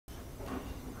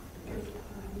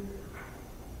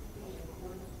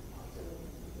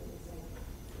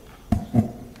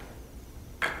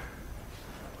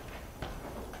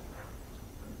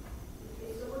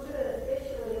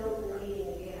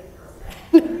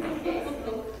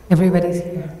Everybody's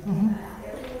here. Mm-hmm.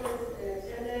 Everyone's in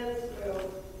attendance,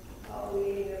 we'll call the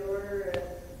meeting in order at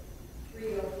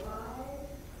 3:05.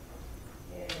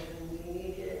 And we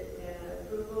needed an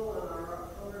approval on our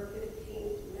October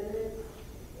 15th minutes.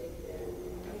 They've been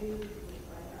used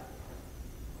by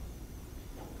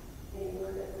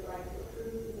anyone that would like to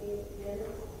approve the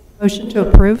minutes. Motion to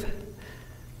approve.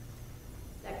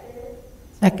 Seconded.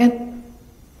 Second.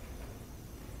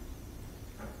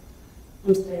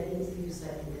 I'm sorry, I didn't see you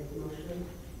seconded the motion.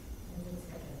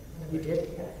 You did?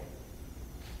 Yeah.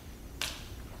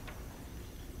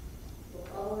 Well,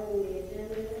 following the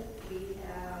agenda, we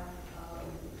have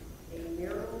a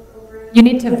mural program. You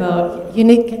need to vote. You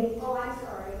need. Oh, I'm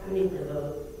sorry. We need the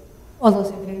vote. All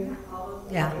those in favor? All those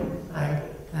in Yeah. favor? Aye.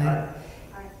 Aye.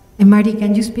 And Marty,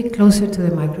 can you speak closer to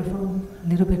the microphone? A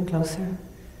little bit closer.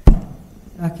 So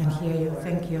I can hear you.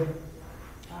 Thank you.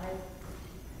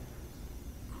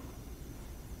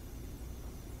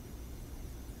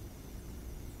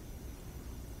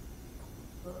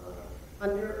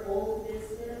 Under old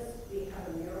business, we have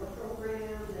a mural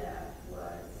program that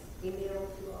was emailed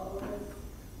to all of us,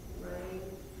 right?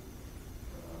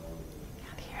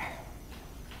 Can't hear.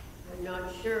 I'm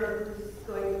not sure who's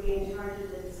going to be in charge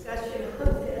of the discussion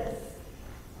of this.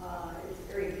 It's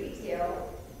very detailed,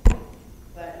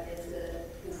 but it's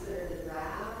considered a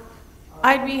draft.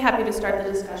 I'd be happy to start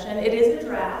the discussion. It is a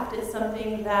draft. It's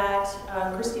something that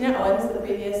Christina Owens, the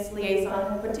previous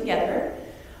liaison, put together.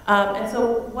 And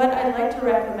so what I'd like to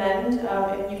recommend,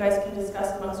 if you guys can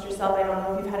discuss amongst yourself, I don't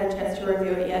know if you've had a chance to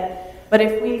review it yet, but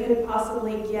if we could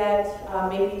possibly get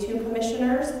maybe 2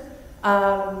 commissioners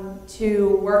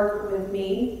to work with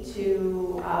me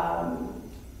to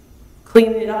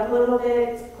clean it up a little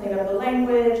bit, clean up the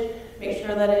language, make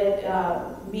sure that it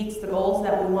meets the goals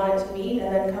that we want it to meet,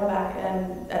 and then come back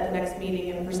and at the next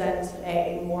meeting and present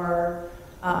a more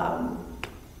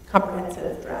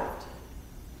comprehensive draft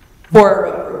for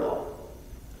approval.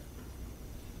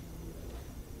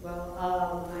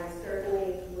 Well, I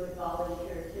certainly would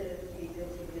volunteer to be good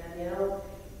to Danielle,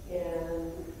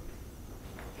 and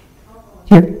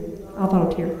Here. I'll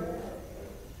volunteer.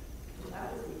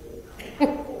 that was easy.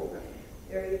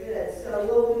 Very good. So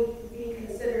will we be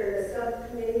considered a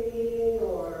subcommittee meeting,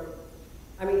 or,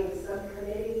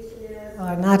 subcommittee to this? Or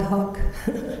an ad hoc.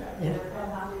 Yeah.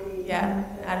 Yeah, an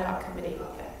ad hoc committee.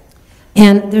 Okay.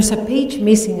 And there's a page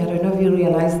missing. I don't know if you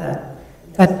realize that.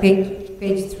 But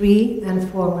page 3 and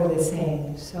 4 were the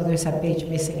same. So there's a page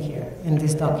missing here in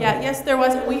this document. Yeah, yes, there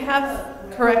was. We have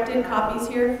corrected copies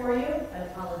here for you. I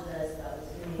apologize, that was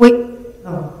me. Wait.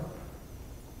 Oh.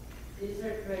 These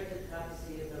are corrected copies,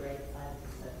 so you have the right 5%.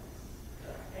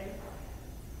 Okay?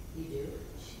 You do?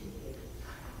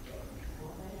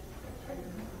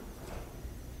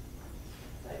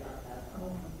 Sorry about that.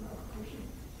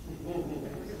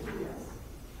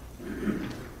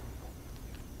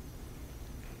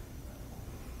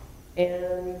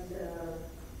 And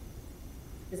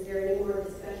is there any more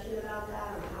discussion about that,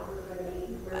 or how we're going to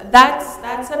meet?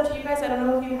 That's up to you guys. I don't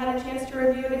know if you had a chance to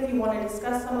review it, if you want to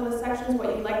discuss some of the sections,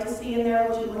 what you'd like to see in there,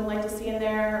 what you wouldn't like to see in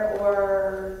there,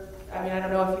 or, I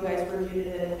don't know if you guys reviewed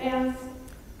it in advance,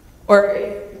 or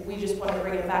if we just want to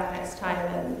bring it back next time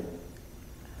and...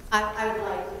 I would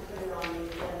like to put it on the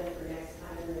agenda for next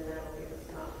time, and then that'll give us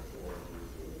an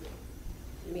opportunity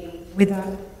to meet.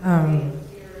 Without.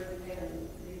 Here and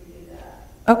review that.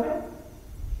 Okay.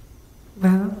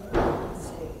 Well, let's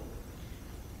see.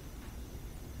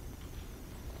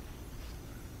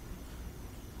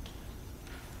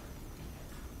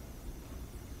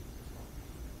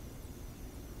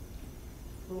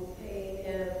 Okay,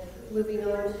 and moving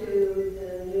on to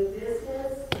the new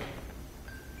business,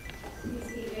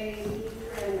 CCA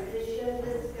transition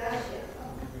discussion.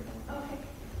 Okay.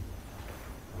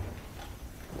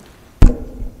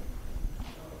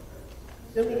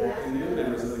 And new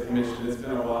members of the commission, it's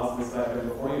been a while since I've been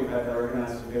before you. I've had to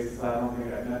recognize some faces I don't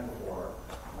think I've met before.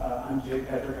 I'm Jake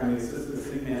Patrick, I'm the assistant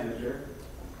city manager.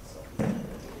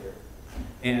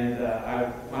 And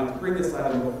I wanted to bring this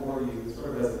item before you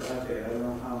sort of as an update. I don't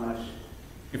know how much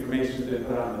information has been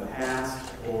put out in the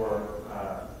past or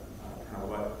kind of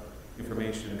what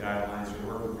information and guidelines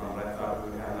you're working from, but I thought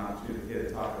we would have an opportunity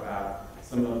to talk about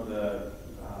some of the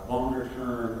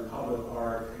longer-term public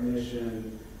art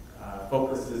commission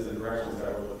focuses and directions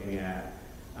that we're looking at.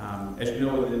 As you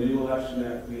know, with the new election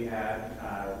that we had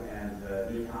and the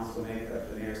new council makeup,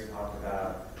 the mayor's talked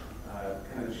about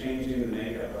kind of changing the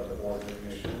makeup of the boards and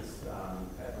commissions.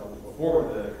 Before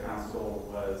the council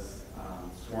was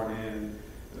sworn in,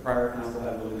 the prior council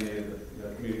had eliminated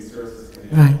the community services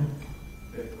commission. Right.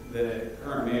 The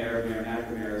current mayor and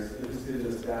acting mayor is interested in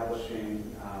establishing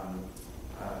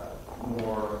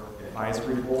more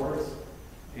advisory boards,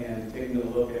 and taking a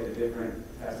look at the different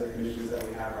types of commissions that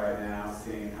we have right now,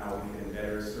 seeing how we can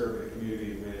better serve the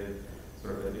community with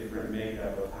sort of a different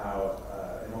makeup of how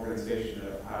an organization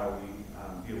of how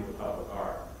we deal with public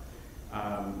art.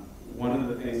 One of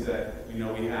the things that we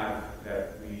know we have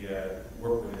that we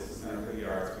work with is the Center for the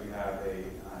Arts. We have a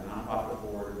nonprofit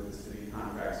board with the city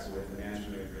contracts with the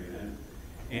management agreement.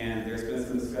 And there's been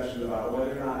some discussion about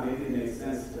whether or not maybe it makes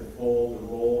sense to fold the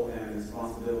role and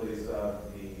responsibilities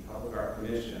of the Public Art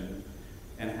Commission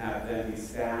and have them be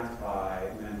staffed by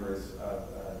members of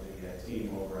the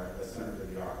team over at the Center for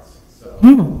the Arts. So, I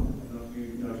don't know if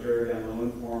you know Jared Van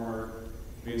Loon, former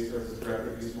Community Services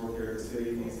Director, used to work here at the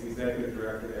city. He's the Executive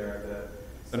Director there at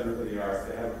the Center for the Arts.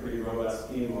 They have a pretty robust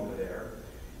team over there.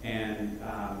 And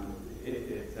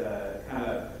it kind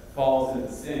of falls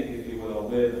into sync, if you will,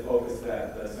 with the focus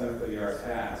that the Center for the Arts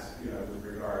has, with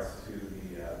regards to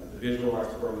the visual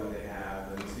arts program that they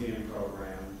have, the museum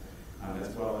program, as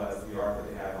well as the art that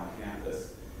they have on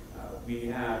campus. We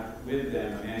have with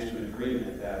them a management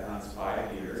agreement that runs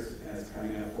 5 years, and it's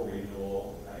coming up for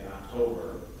renewal in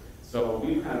October. So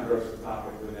we kind of broached the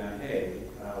topic with them, hey,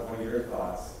 what are your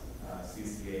thoughts,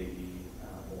 CCAE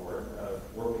board, of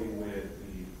working with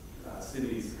the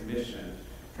city's commission,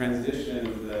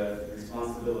 transition the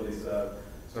responsibilities of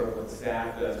sort of what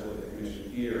staff does with the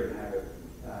commission here and have it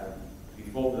be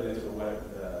folded into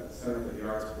what the Center for the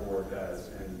Arts Board does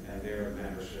and their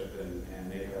membership and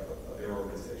makeup of their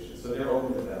organization. So they're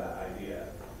open to that idea.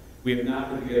 We have not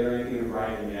put together anything in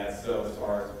writing yet, so as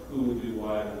far as who would do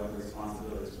what and what the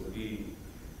responsibilities would be.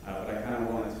 But I kind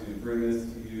of wanted to bring this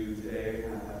to you today,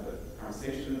 kind of have a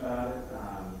conversation about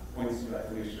it, points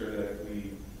to make sure that if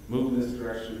we move in this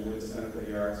direction with the Center for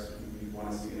the Arts, we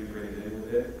want to see integrated in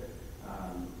with it.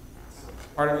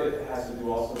 Part of it has to do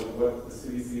also with what the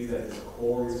city sees as its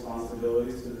core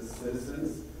responsibilities to the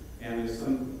citizens. And there's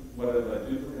somewhat of a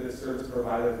duplicative service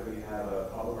provider. We have a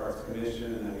Public Arts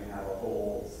Commission, and then we have a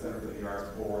whole Center for the Arts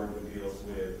Board who deals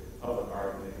with public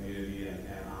art in the community and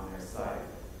on their site.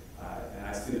 And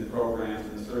I've seen the programs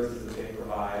and the services that they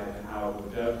provide and how it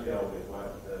would dovetail with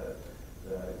what the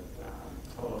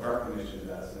Public Art Commission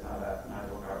does and how that might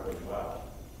work out really well.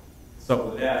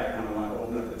 So with that, I kind of want to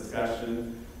open up the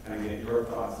discussion and get your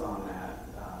thoughts on that.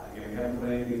 Again, we haven't put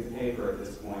anything to paper at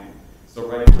this point. So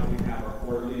right now we have our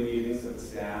quarterly meetings that the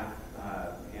staff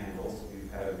handles. We've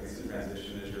had a recent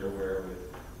transition, as you're aware,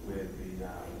 with the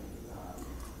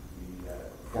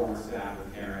former staff,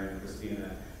 with Karen and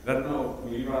Christina. I don't know,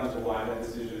 when you brought into why that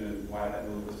decision and why that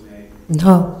move was made?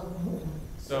 No.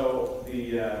 So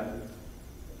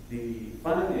the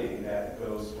funding that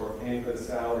goes for paying for the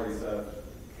salaries of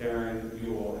Karen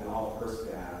Buell and all of her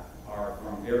staff are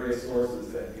from various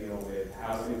sources that deal with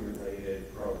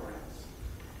housing-related programs.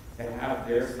 To have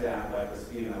their staff, like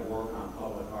Christina, work on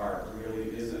public art really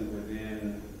isn't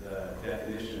within the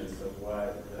definitions of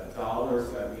what the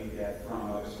dollars that we get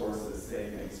from other sources say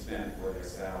can be spent for their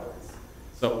salaries.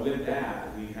 So with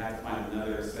that, we have to find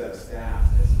another set of staff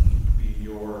to be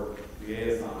your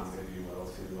liaisons, if you will,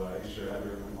 to ensure that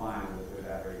we're complying with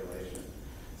that regulation.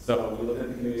 So we look at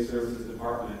the Community Services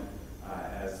Department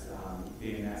as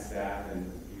being that staff,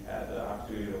 and we've had the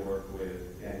opportunity to work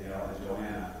with Danielle and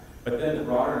Joanna. But then the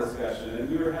broader discussion, and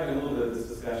we were having a little bit of this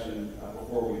discussion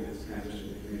before we just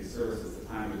transitioned to community services, the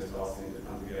timing just all seemed to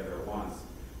come together at once.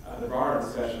 The broader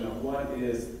discussion of what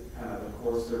is kind of the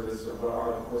core service, or what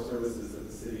are the core services that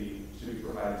the city should be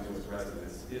providing to its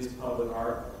residents. Is public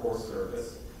art a core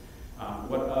service?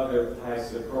 What other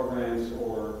types of programs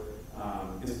or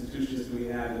institutions do we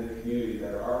have in the community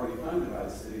that are already funded by the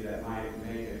city that might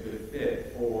make a good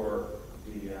fit for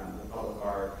the Public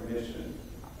Art Commission,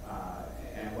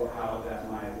 and how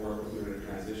that might work if we were to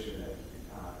transition it.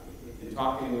 In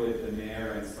talking with the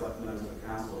mayor and select members of the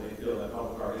council, they feel that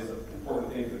public art is an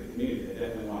important thing for the community. They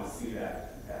definitely want to see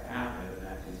that happen and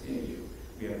that continue.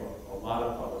 We have a lot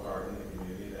of public art in the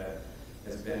community that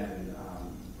has been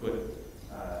put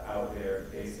out there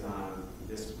based on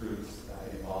this group's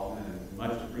involvement and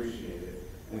much appreciated.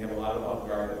 And we have a lot of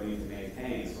public art that we need to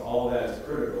maintain. So all of that is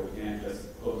critical. We can't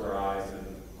just close our eyes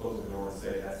and close the door and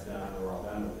say that's done, we're all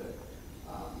done with it.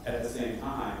 At the same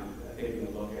time, taking a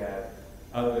look at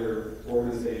other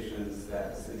organizations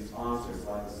that the city sponsors,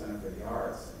 like the Center for the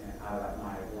Arts, and how that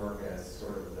might work as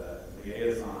sort of the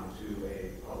liaison to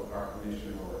a public art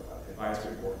commission or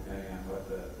advisory board, depending on what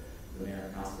the mayor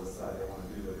and council decide they want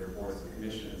to do with their boards and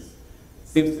commissions. It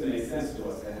seems to make sense to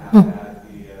us to have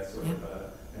that be sort of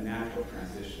a natural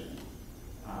transition.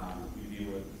 You deal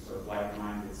with sort of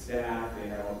like-minded staff. They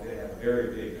have a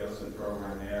very big docent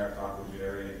program there. I talked with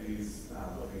Jerry, and he's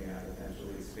looking at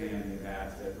potentially expanding that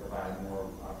that to provide more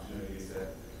opportunities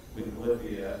with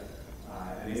Calypia.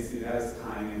 And they see that as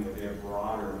tying in with their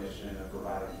broader mission of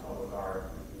providing public art,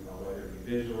 whether it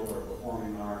be visual or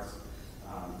performing arts,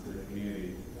 to the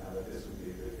community, that this would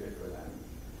be a good fit for them.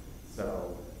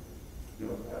 So,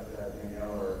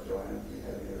 Danielle or Joanne, do you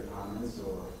have any other comments,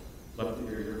 or love to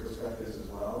hear your perspectives as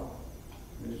well?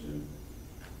 Mission?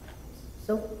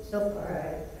 So far,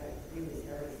 I agree with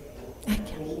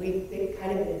everything. I mean, we've been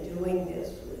kind of been doing this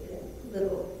with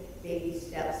little baby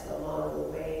steps along the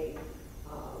way,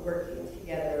 working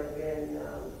together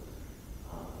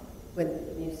when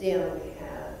the museum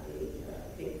had the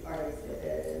big art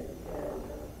exhibit and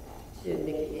to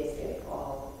Nikki Day St.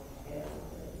 Paul and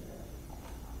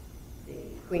the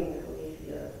Queen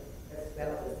Califia, as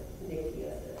well as Nikki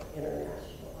as an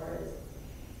international artist.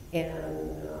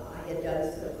 And I had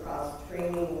done some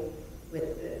cross-training with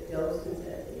the docents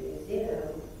at the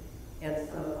museum and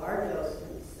some of our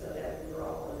docents so that we were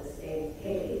all on the same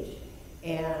page.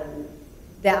 And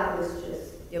that was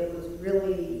just, it was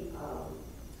really,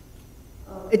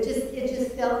 it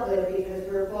just felt good because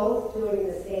we're both doing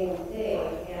the same thing.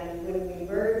 And when we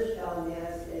merged on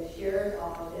this and shared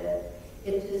all of it,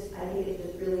 I think it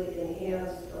just really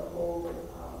enhanced the whole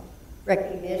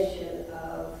recognition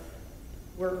of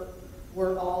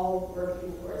we're all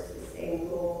working towards the same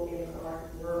goal in our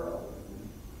world.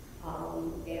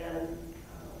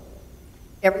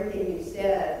 Everything you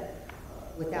said,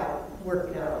 without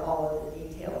working out all of the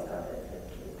details of it,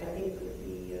 I think would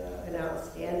be an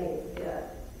outstanding fit.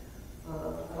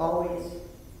 I've always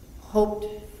hoped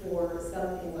for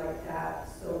something like that,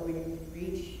 so when you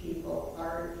reach people,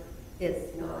 art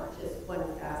is not just one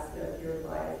facet of your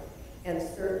life. And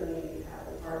certainly you have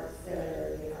an art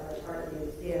center, you have an art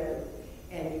museum,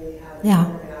 and you have an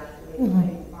internationally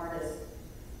trained artist,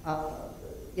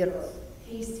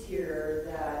 piece here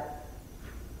that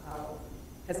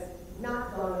has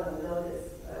not gone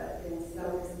unnoticed, but in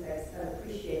some respects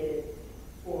unappreciated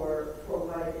for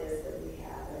what it is that we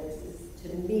have. And it's just,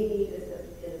 to me, is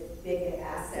as big an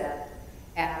asset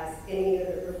as any of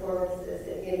the performances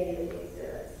and any of the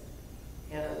exhibits.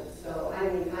 And so, I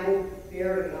mean, I'm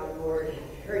very on board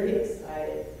and very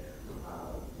excited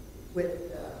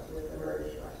with the merge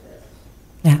like this.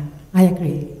 Yeah, I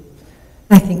agree.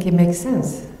 I think it makes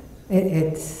sense.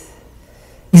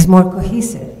 It's more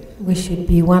cohesive. We should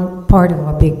be one part of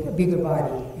a bigger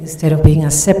body instead of being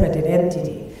a separated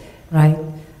entity, right?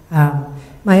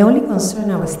 My only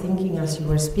concern I was thinking as you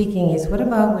were speaking is what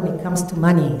about when it comes to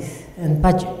money and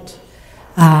budget?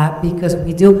 Because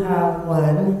we do have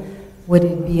one. Would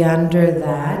it be under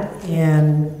that,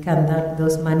 and can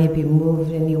those money be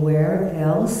moved anywhere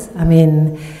else? I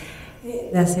mean,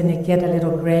 doesn't it get a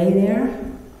little gray there?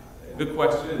 Good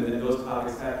question, and those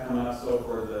topics have come up. So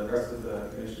for the rest of the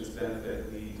commission's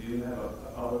benefit, we do have a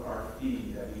public art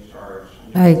fee that we charge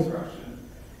new construction.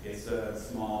 It's a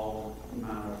small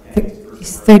amount of pennies per It's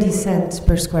square 30 foot. cents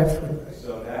per square foot.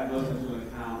 So that goes into an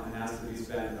account and has to be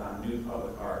spent on new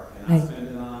public art, and not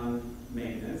spent on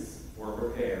maintenance or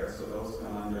repair. So those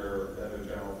come under the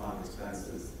general fund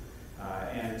expenses.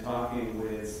 And talking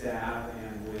with staff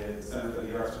and with Center for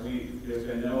the Arts, there's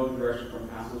been no direction from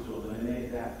council to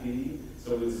eliminate that fee,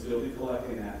 so we'd still be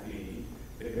collecting that fee.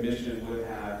 The commission would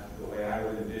have, the way I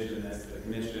would envision this, the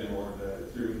commission or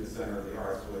through the Center of the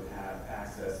Arts would have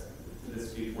access to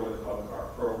this fee for the public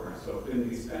art program. So it couldn't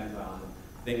be spent on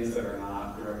things that are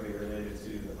not directly related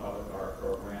to the public art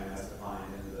program as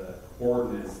defined in the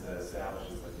ordinance that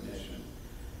establishes the commission.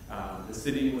 The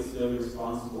city was still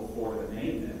responsible for the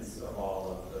maintenance of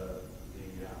all of the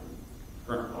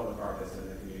current public art that's in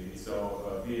the community. So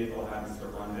if a vehicle happens to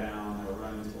run down or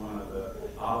run into one of the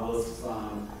obelisks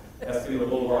on Escondido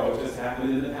Boulevard, which has happened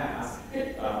in the past,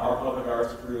 our public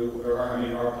arts crew,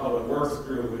 our public works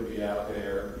crew would be out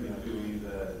there, doing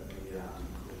the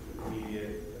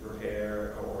immediate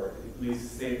repair or at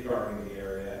least safeguarding the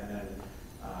area, and then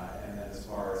as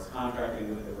far as contracting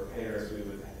with the repairs, we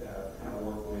would kind of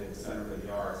work with the Center for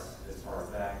the Arts as far as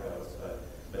that goes,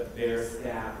 but their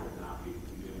staff would not be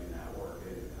doing that work.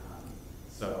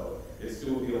 So it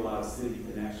still would be a lot of city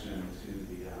connection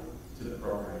to the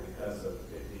program because of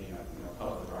it being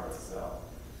public art itself.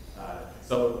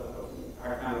 So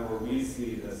our kind of where we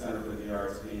see the Center for the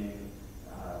Arts being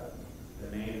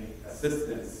the main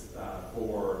assistance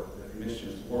for the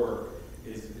commission's work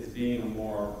is being a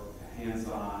more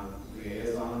hands-on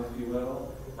liaison, if you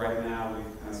will. Right now,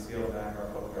 we've kind of scaled back our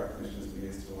public art commission's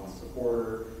meetings to one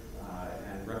supporter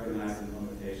and recognizing the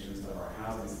limitations of our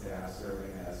housing staff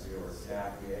serving as your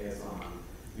staff liaison.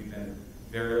 We've been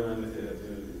very limited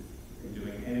in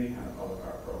doing any kind of public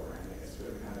art programming. It's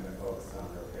really kind of been focused on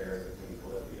the repairs between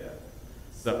Calypia.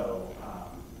 So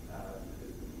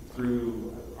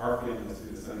through our feelings,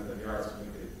 through the Center for the Arts, we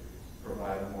could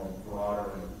provide a more broader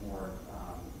and more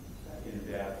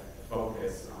in-depth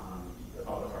focus on the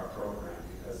public art program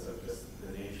because of just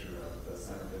the nature of the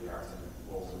Center for the Arts and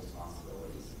the roles and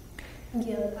responsibilities.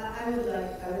 Yeah,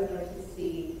 I would like to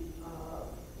see,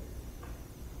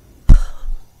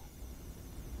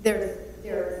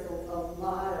 there's a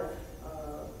lot of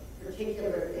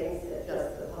particular things that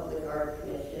just the Public Art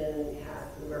Commission has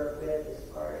to work with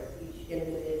as far as each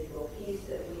individual piece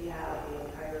that we have, the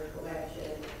entire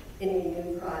collection, any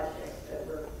new projects that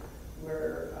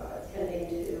we're tending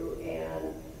to,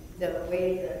 and the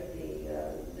way that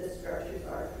the structures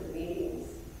are for the meetings,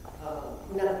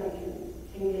 nothing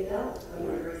can get done. I mean,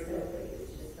 very simply,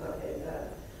 it's just not getting done.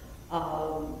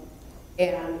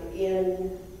 And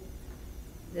in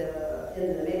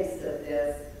the mix of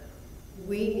this,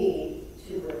 we need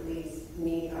to at least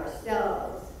meet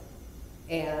ourselves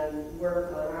and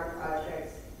work on our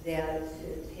projects, then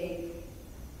to take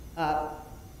up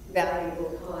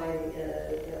valuable time in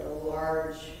a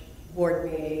large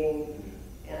board meeting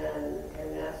and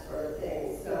that sort of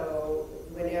thing. So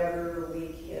whenever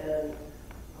we can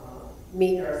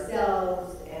meet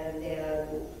ourselves and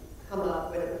then come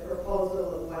up with a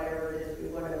proposal of whatever it is we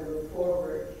want to move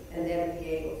forward, and then be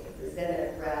able to present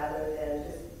it rather than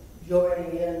just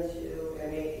joining into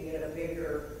and making it a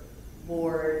bigger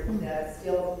board that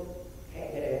still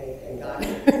can't get anything done.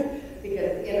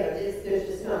 Because, you know, there's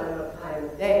just not enough time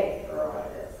a day for all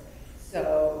of this.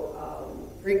 So,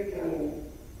 I mean,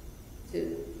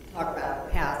 to talk about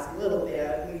the past a little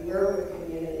bit, we were with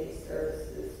community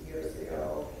services years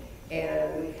ago,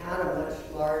 and we had a much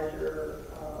larger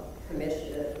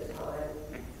commission at the time,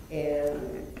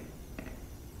 and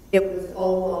it was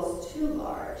almost too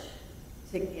large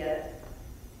to get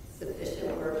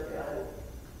sufficient work done.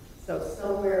 So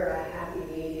somewhere a happy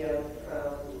medium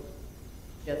from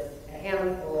just a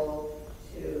handful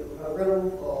to a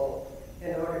room full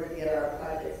in order to get our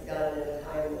projects done in a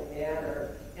timely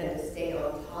manner and to stay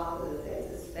on top of the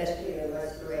things, especially in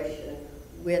restoration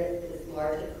with this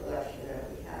larger collection that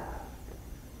we have.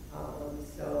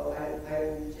 So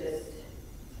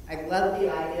I love the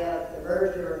idea of the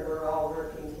merger and we're all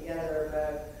working together,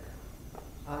 but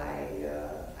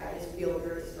I just feel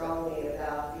very strongly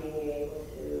about being able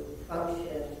to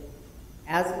function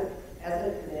as a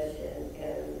commission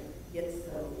and get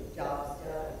some jobs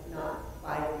done, not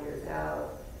 5 years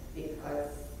out,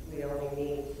 because we only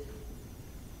meet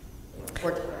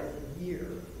 4 times a year.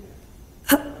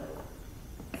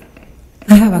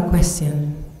 I have a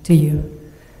question to you.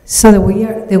 So the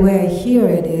way I hear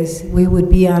it is we would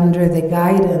be under the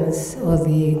guidance of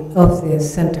the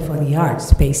Center for the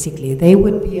Arts, basically. They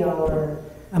would be our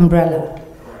umbrella,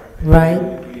 right?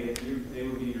 They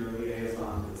would be your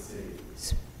liaison to the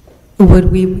city. Would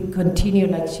we continue,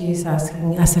 like she's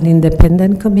asking, as an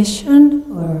independent commission,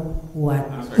 or what?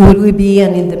 Would we be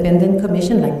an independent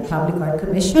commission, like Public Art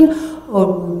Commission,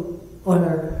 or?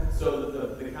 So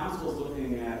the council is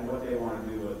looking at what they want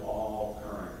to do with all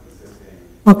current existing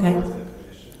Okay. boards and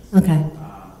commissions. Okay.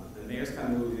 The mayor's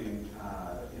kind of moving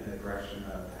in the direction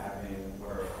of having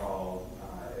what are called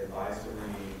advisory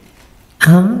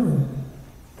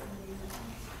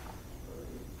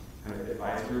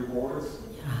advisory boards,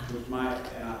 which might,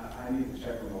 and I need to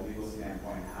check from a legal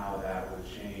standpoint how that would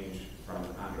change from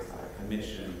the context of a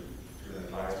commission to an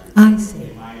advisory board. I see.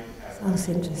 You might have Sounds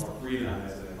interesting. more freedom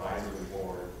as an advisory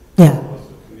board Yeah. as opposed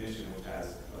to a commission which has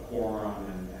a quorum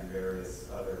and various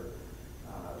other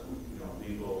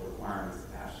legal requirements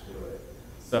attached to it.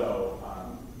 So,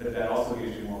 but that also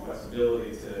gives you more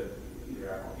flexibility to either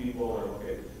have more people or look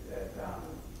at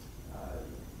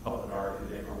public art in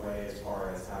a different way as far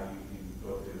as how you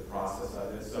go through the process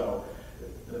of it. So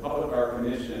the Public Art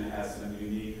Commission has some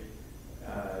unique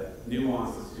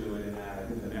nuances to it in that I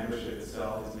think the membership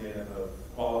itself is made up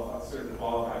of certain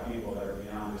qualified people that are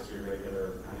beyond just your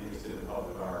regular, I'm interested in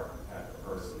public art type of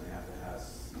person. They have to have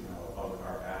a public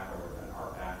art background or an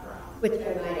art background. Which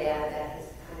I might add, that has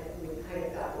we've kind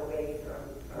of gotten away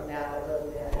from that a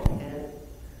little bit, and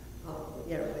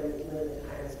when the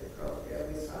time is appropriate,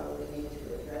 we probably need to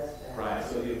address that. Right,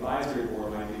 so the advisory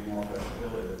board might give you more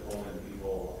flexibility to pull in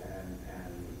people and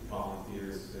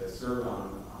volunteers to serve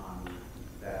on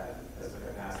that as a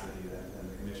capacity that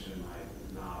the commission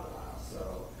might not allow.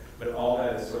 So, but all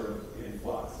that is sort of in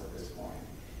flux at this point.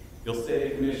 You'll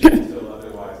stay a commission until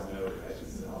otherwise noted, I should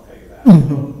say, I'll tell you that.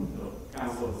 The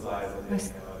council decides that they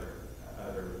have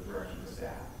other direction of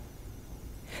staff.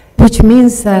 Which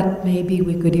means that maybe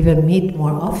we could even meet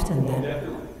more often Well, then.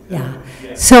 definitely. Yeah.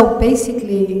 Yeah. So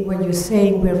basically, what you're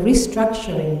saying, we're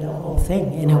restructuring the whole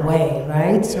thing in a way,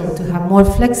 right? So to have more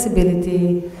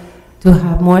flexibility, to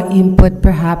have more input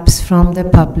perhaps from the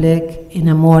public in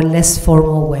a more less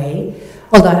formal way.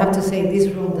 Although I have to say, this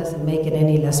room doesn't make it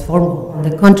any less formal. On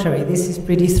the contrary, this is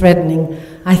pretty threatening,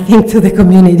 I think, to the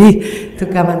community to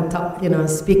come and talk,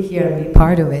 speak here and be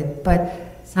part of it. But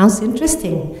sounds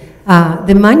interesting.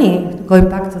 The money, going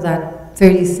back to that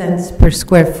 30 cents per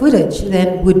square footage,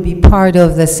 then would be part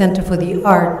of the Center for the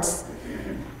Arts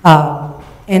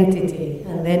entity,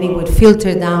 and then it would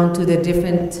filter down to the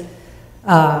different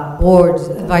boards,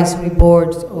 advisory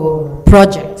boards, or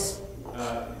projects.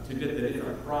 To get the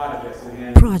different projects,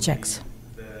 again. Projects.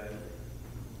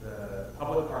 The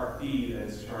public art fee that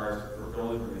is charged for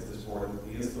building permits is for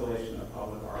the installation of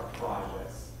public art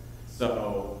projects.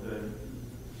 So the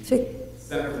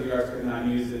Center for the Arts could not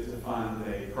use it to fund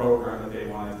a program that they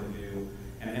wanted to do,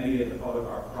 and any of the public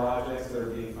art projects that are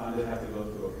being funded have to go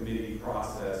through a committee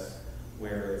process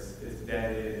where it's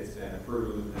vetted, it's been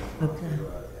approved, and it's gone through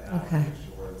an Okay.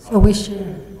 application where the So we public should.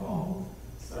 is involved.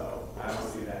 So I don't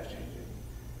see that changing.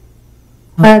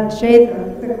 Jay,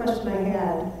 the question I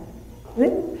had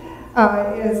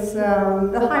is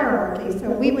the hierarchy.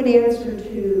 So we would answer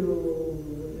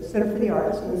to the Center for the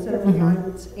Arts, and the Center for the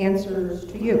Arts answers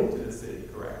to you, To the city,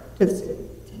 correct. to the city.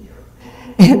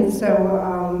 And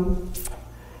so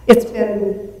it's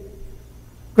been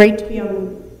great to be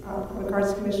on Public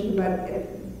Arts Commission,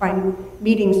 but by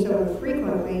meeting so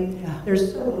infrequently, Yeah.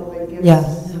 there's so little that gets Yeah.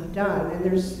 done. And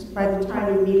there's, by the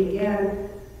time you meet again,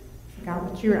 forgot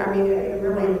what you're, I mean,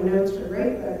 really the notes are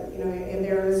great, but, and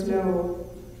there is no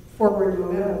forward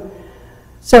momentum.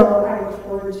 So I look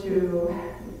forward to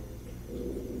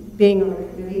being on a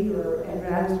committee or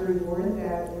advisory board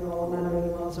that will not only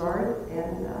loves art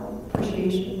and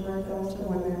appreciation for it, but also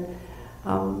want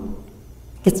to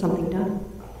get something done.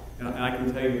 And I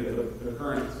can tell you that the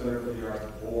current Center for the Arts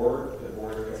board, the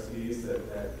board of trustees,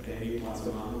 that they meet once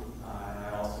a month, and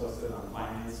I also sit on the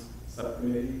finance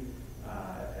subcommittee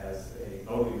as a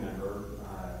voting member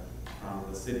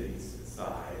from the city's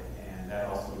side, and that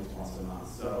also meets once a month.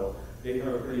 So they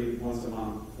have a pretty once a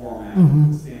month format,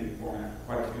 standing format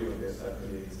for quite a few of their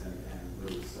subcommittees and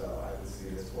groups. So I would see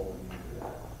this holding into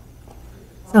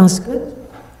that. Sounds good.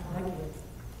 I like it.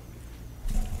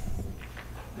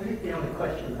 I think the only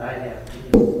question that I have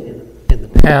is in the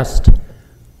past,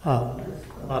 a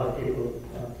lot of people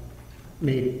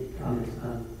made comments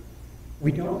on,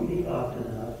 we don't meet often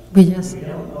enough. We just, We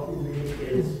don't know who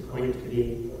is going to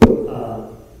be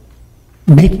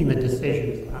making the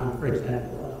decisions on, for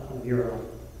example, a mural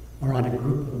or on a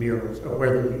group of murals or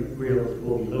where the murals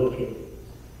will be located.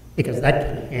 Because that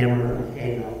can hammer and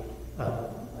hang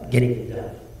out getting it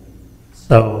done.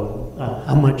 So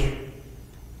how much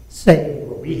say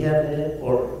will we have in it,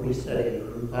 or we set a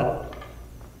group up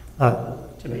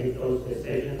to make those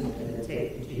decisions and then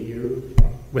take them to you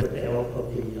with the help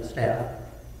of the staff?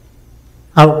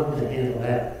 How are we going to handle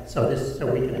that? So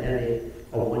we can have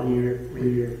a 1 year,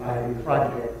 3 year, 5 year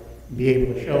project, be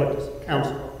able to show it to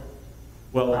council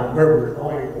Well, where we're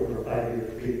going over a 5 year,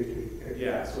 3 year, 2 year.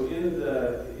 yeah, so in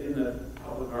the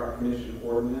Public Art Commission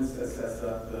ordinance that sets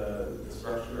up the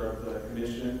structure of the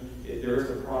commission, there is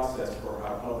a process for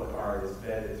how public art is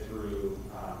vetted through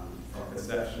from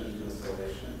conception to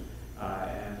installation.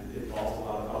 And it involves a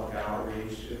lot of public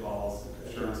outreach, it involves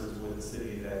assurances with the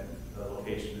city that the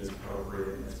location is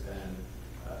appropriate and it's been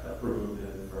approved,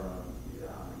 and from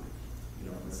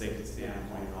from the safety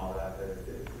standpoint and all that,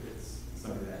 it's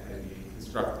something that can be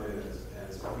constructed and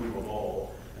is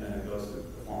achievable, and then it goes through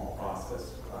the formal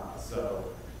process. So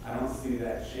I don't see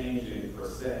that changing per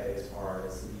se, as far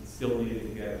as still needing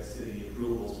to get city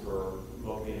approvals for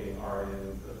locating art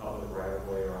in the public right of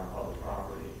way or on public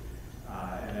property.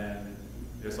 And then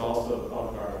there's also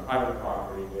public art on private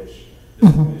property, which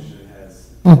this commission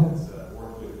has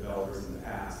worked with developers in the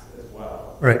past as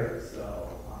well. Right. So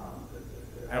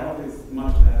I don't think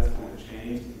much of that is going to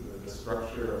change the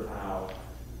structure of how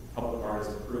public art is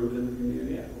approved in the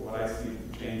community. What I see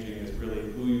changing is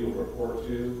really who you'll report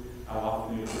to, how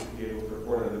often you'll be able to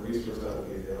report, and the resources that will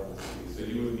be available to you. So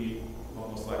you would meet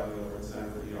most likely over at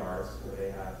Center for the Arts, where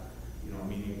they have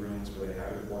meeting rooms where they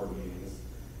have board meetings,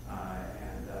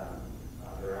 and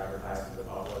they're advertised to the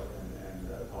public, and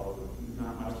the public,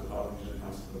 not much of the public usually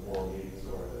comes to the board meetings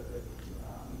or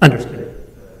Understood.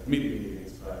 the committee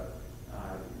meetings, but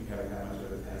we haven't had much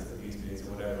of it attends the these meetings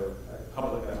or whatever.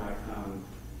 Public that might come,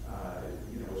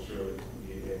 will surely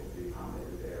be able to be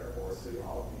accommodated there, or City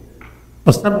Hall meeting.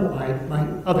 Well, some of my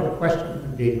other question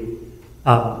would be,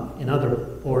 in other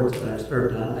boards that I've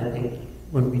served on, I think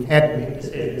when we've had to make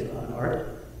decisions on art,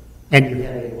 and you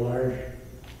have a large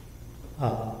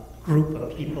group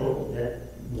of people that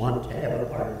want to have a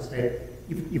party, say,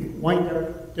 you wind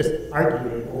up just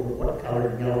arguing over what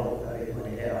color yellow you want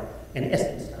to have, and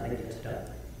essence nothing gets done.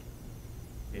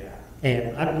 Yeah.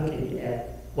 And I'm looking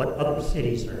at what other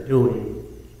cities are doing,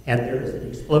 and there is an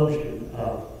explosion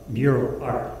of mural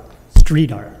art,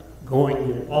 street art, going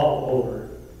in all over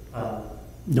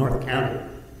North County,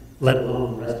 let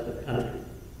alone the rest of the country.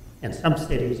 And some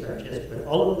cities are just, with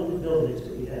all of the new buildings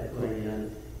that we have going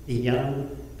in, the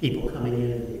young people coming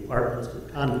in, the apartments and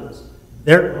condos,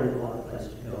 they're going to want a place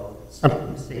to go,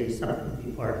 something to see, something to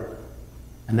be part of.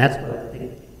 And that's what I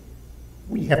think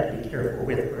we have to be careful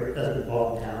with, where it doesn't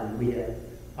fall down and we have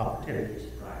opportunities.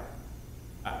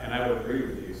 Right. And I would agree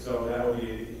with you. So that would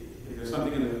be, if there's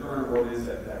something in the current ordinance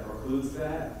that precludes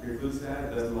that,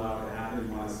 doesn't allow it to happen,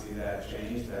 you want to see that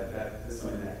change, that is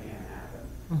something that can happen.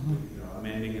 Mm-hmm. You know,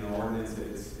 amending an ordinance,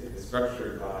 if it's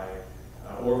structured by,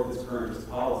 or if it's current just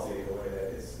policy, the way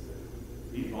that it's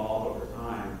evolved over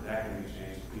time, that can be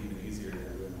changed even easier than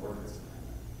doing an ordinance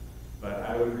amendment. But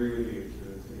I would agree with you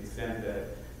to the extent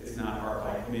that it's not art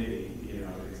by committee, you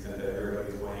know, to the extent that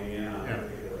everybody's weighing in on a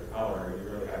particular color, you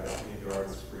really have to give the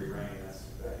artist free reign. That's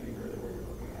really what you're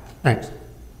looking at. Thanks.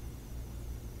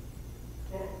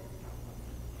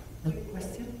 No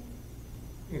question?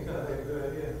 You sound like a good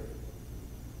idea.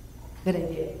 Good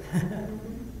idea.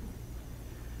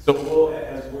 So we'll,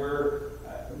 as we're,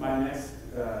 my next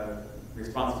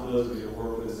responsibility will be to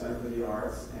work with the Center for the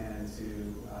Arts and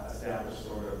to establish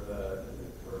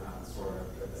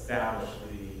establish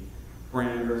the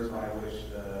parameters by which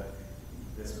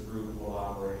this group will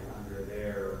operate under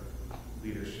their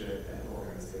leadership and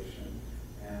organization.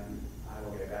 And I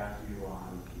will get back to you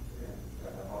on,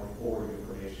 I'll forward you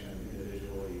information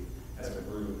individually as a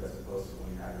group, as opposed to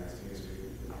when you have next meeting, so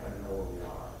you kind of know where we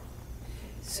are.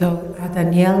 So are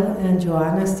Danielle and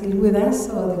Joanna still with us,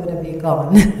 or they're going to be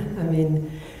gone? I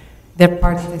mean, they're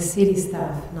part of the city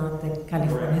staff, not the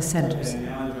California Correct. Centers. And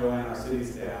Alan and Joanne are city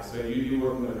staff, so you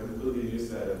working with a completely new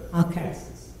set of Okay.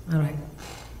 cases. All right.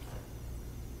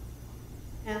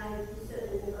 And you said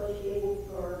they're negotiating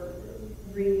for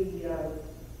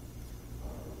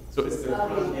So it's their, so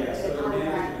their management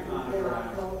in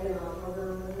contract.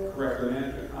 October. Correct, the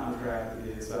management contract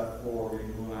is up for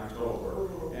renewal in October,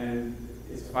 Mhm. and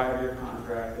it's a 5-year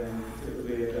contract, and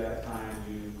typically at that time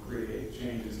you create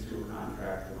changes to a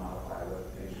contract to modify what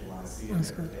things you want to see and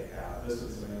That's good. take out. This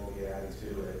is something we'll be adding to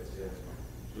it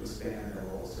to expand their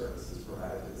role services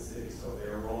provided to the city. So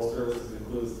their role services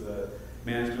includes the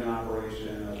management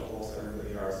operation of the whole Center for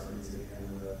the Arts and Music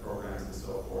and the programs and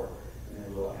so forth. And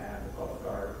then we'll add the public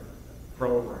art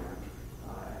program,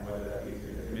 and whether that be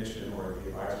through the commission or the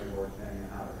advisory board, depending on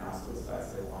how the council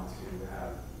decides they want to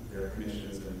have their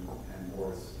commissions and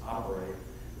boards operate,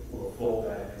 we'll fold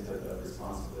that into the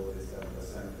responsibilities of the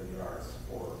Center for the Arts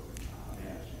for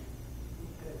managing.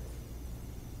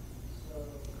 So,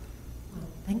 Well,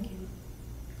 thank you.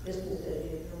 business as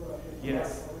usual.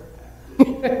 Yes.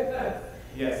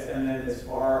 Yes, and then as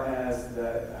far as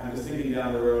I'm just thinking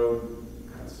down the road,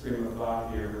 kind of stream of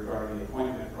thought here regarding the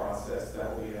appointment process,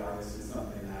 that will be obviously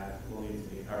something that will need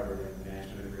to be covered in the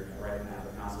management agreement. Right now,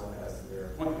 the council has their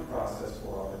appointment process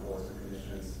for all their boards and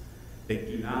commissions. They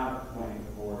do not appoint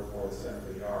the board for the Center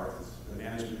for the Arts. The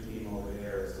management team over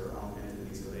there is their own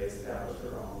entity, so they establish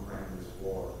their own parameters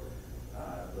for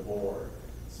the board.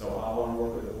 So I'll want to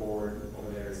work with the board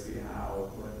over there to see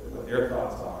what their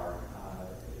thoughts are.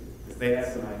 Because they have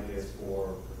some ideas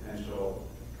for potential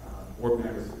board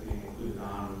members being included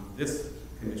on this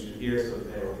commission here, so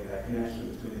that there will be that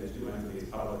connection between the two entities,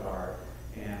 public art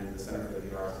and the Center for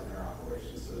the Arts and their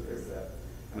operations, so that there's that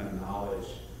kind of knowledge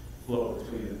flow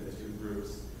between the two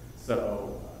groups.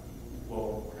 So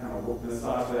we'll kind of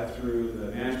massage that through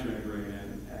the management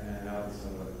agreement, and then that'll be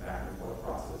some of the back and forth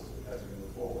process as we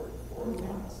move forward before the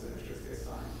final signatures get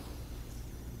signed.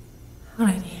 All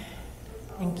righty.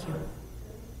 Thank you.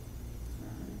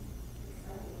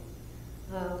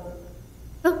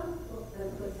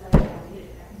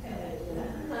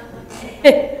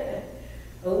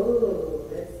 Oh,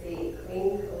 let's see,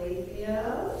 Queen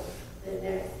Calabria, the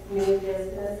next new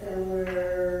business, and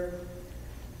we're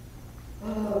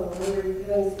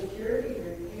doing security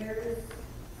repairs,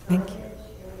 Thank you.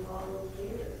 signage, and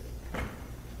volunteers.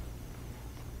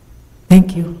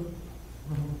 Thank you.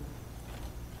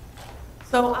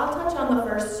 So I'll touch on the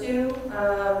first two,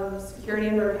 security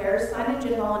and repairs. Signage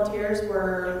and volunteers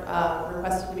were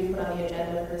requested to be put on the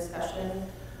agenda for discussion.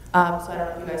 So I don't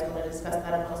know if you guys want to discuss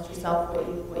that amongst yourself, what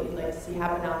you'd like to see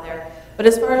happen out there. But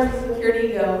as far as the security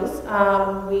goes,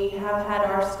 we have had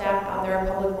our staff out there, our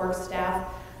public works staff,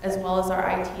 as well as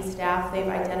our IT staff. They've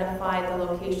identified the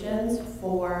locations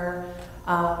for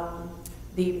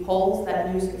the poles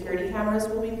that new security cameras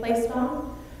will be placed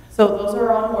on. So those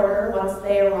are on order once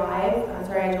they arrive. I'm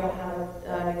sorry, I don't have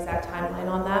an exact timeline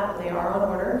on that, but they are on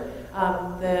order.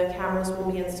 The cameras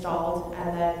will be installed,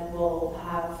 and then we'll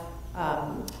have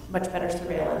much better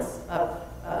surveillance of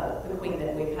the queen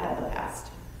than we've had in the past.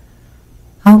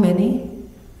 How many?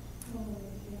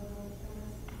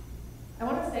 I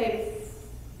want to say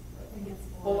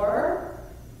 4.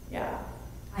 Yeah.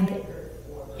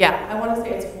 Yeah, I want to say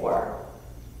it's 4.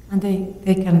 And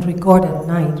they can record at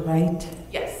night, right?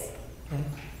 Yes, Okay.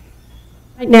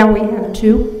 Right now we have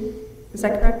 2, is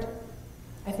that correct?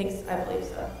 I believe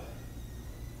so.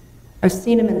 I've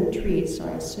seen them in the trees, so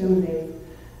I assume they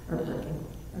are working.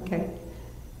 Okay.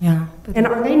 Yeah. And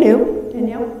are they new,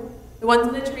 Danielle? The ones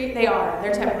in the tree,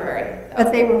 they're temporary.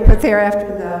 But they were put there after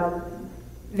the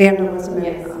vandalism? and-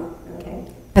 Yes. Okay.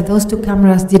 But those 2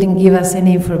 cameras didn't give us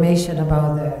any information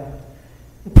about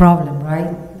the problem,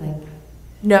 right? Like,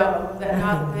 No,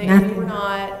 Nothing. they were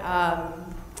not.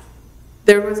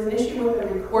 There was an issue with the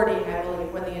recording, I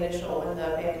believe, when the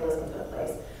vandalism took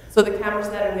place. So the cameras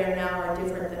that are there now are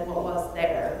different than what was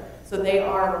there. So they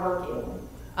are working,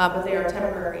 but they are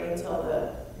temporary until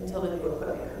the new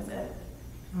equipment comes in.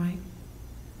 right.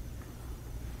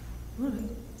 All right.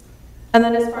 And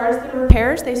then as far as the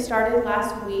repairs, they started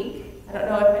last week. I don't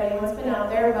know if anyone's been out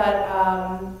there,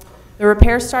 but the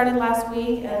repairs started last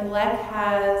week, and LEC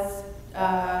has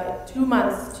 2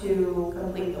 months to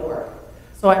complete the work.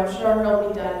 So I'm sure it'll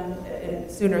be done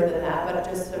sooner than that, but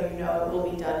just so you know, it will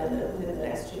be done within the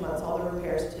next 2 months, all the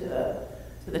repairs to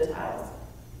the tiles.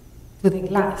 To the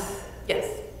glass, Yes.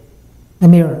 the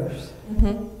mirrors.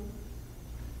 Mm-hmm.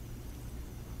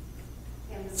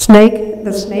 Snake,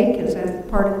 the snake, is that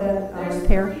part of that There's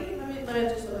repair? 3, let me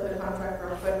just look at the contract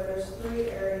real quick. There's 3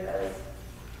 areas.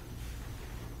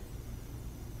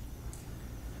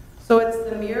 So it's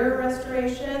the mirror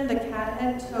restoration, the cat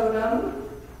head totem,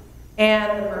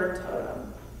 and the bird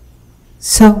totem.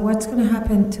 So what's going to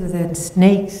happen to the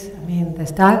snakes? I mean, the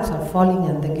tiles are falling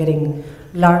and they're getting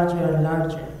larger and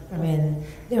larger. I mean,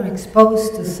 they're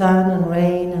exposed to sun and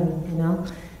rain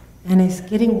and, and it's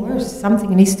getting worse.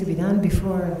 Something needs to be done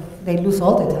before they lose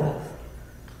all the tiles.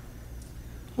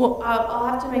 Well, I'll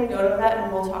have to make note of that,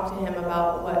 and we'll talk to him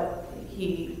about what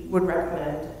he would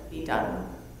recommend be done.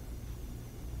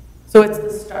 So it's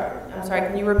the star. I'm sorry,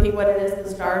 can you repeat what it is,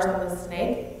 the stars on the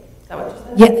snake? Is that what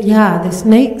you said? Yeah, the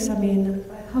snakes, I mean,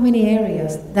 how many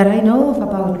areas? That I know of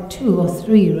about 2 or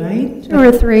 3, right? 2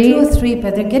 or 3. 2 or 3,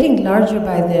 but they're getting larger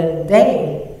by the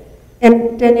day.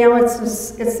 And Danielle,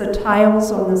 it's the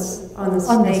tiles on the On the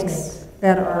snakes snakes.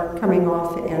 that are coming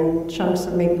off in chunks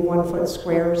of maybe 1-foot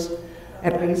squares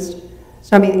at least.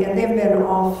 So I mean, and they've been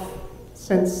off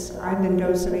since I've been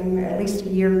dosing, at least a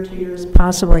year, 2 years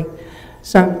possibly.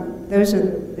 So those are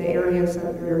the areas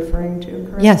that you're referring to,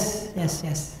 correct? Yes.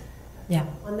 Yeah.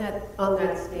 On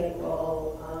that snake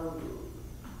wall,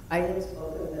 I had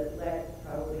spoken with LEC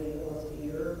probably almost a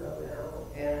year ago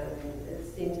now, and it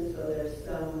seems as though there's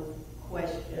some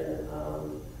question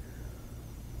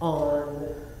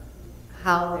on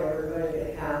how they're going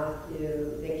to have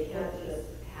to, they can't just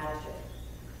patch it.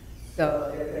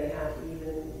 So they're going to have to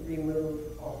even remove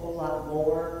a whole lot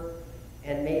more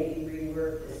and maybe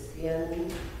rework the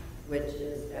skin, which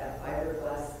is that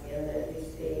fiberglass skin that you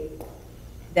see.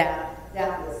 That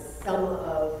was some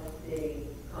of the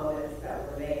comments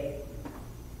that were made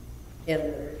in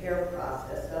the repair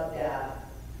process of that.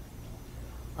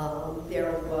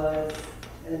 There was,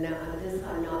 and now this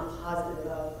I'm not positive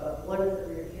of, but one of the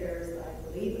repairs,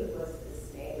 I believe it was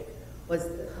the snake, was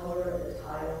the color of the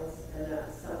tiles, and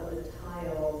that some of the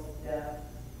tiles that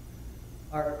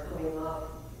are coming off,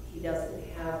 he doesn't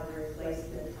have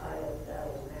replacement tiles that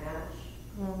will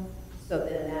match. So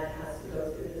then that has to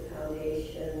go through the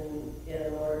foundation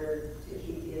in order to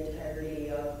keep the integrity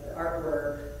of the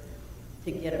artwork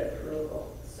to get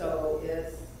approval. So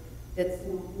it's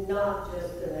not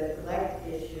just a neglect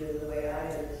issue the way I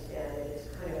understand it.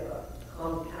 It's kind of a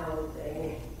compound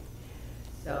thing.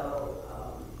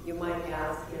 So you might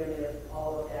ask him if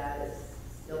all of that is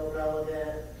still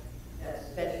relevant,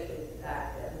 especially the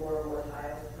fact that more and more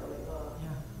tiles are coming off. Yeah.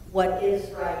 What is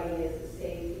striking is the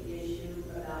safety issue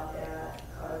about that,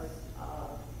 because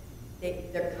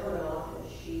they're coming off in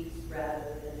sheets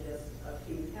rather than just a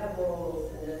few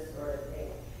pebbles and this sort of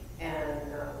thing.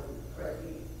 And of course,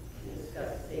 we can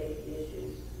discuss safety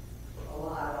issues a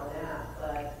lot on that,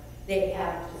 but they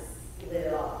have to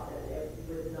slid off, and it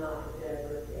would not have been a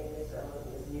good thing if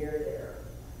someone was near there.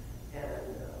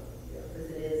 And because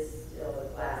it is still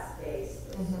a glass base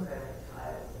with ceramic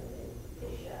tiles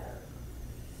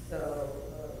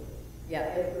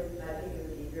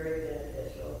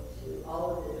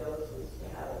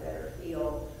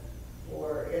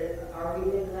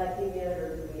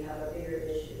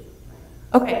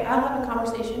Okay, I'll have a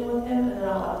conversation with him, and then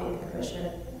I'll update the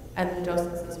commission and the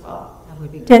docents as well. That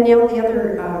would be Danielle, the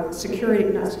other not security,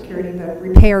 but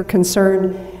repair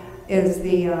concern is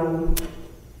the,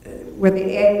 where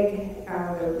the egg,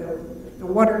 the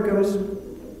water goes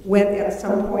wet at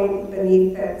some point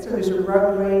beneath it, so there's a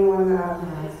rug laying on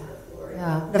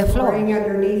the flooring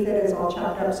underneath it is all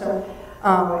chopped up,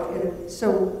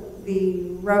 so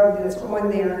the rug that's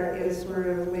on there is sort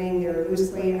of laying there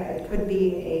loosely. It could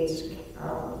be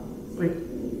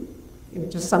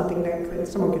just something that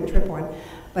someone could trip on.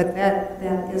 But that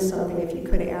is something, if you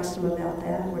could ask them about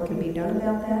that, what can be done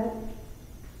about that?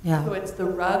 Yeah. So it's the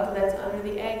rug that's under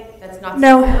the egg, that's not...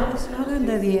 No. It's not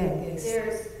under the egg.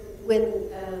 There's, when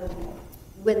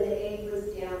the egg was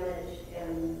damaged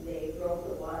and they broke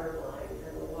the water line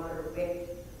and the water wicked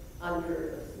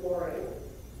under the flooring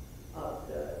of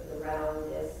the round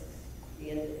discs,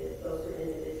 those are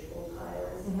individual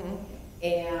tiles,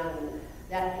 and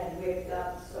that had wicked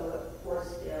up, so it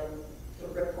forced them to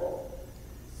ripple.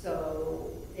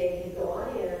 So they had gone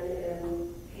in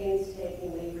and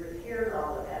painstakingly repaired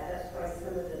all of that. That's why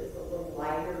some of it is a little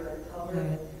lighter and colored.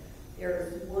 Right.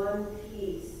 There's one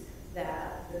piece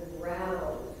that the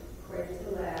ground, according to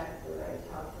Lack, when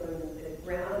I talked to him, the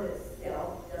ground itself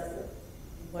doesn't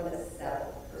want to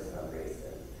settle for some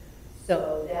reason.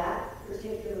 So that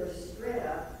particular strip,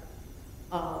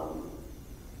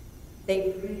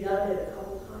 they've redone it a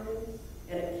couple times,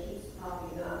 and it keeps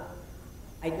popping up.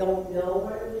 I don't know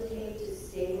what it would take to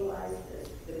stabilize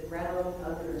the ground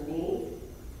underneath,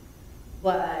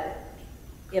 but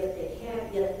if they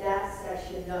can't get that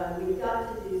section done, we've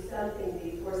got to do something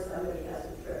before somebody has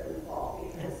to trip and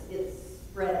fall, because it's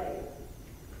spreading,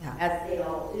 as they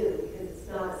all do, because it's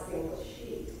not a single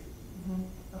sheet.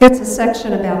 It's a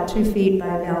section about 2 feet by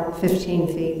about 15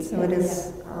 feet, so it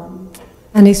is.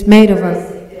 And it's made of Very a,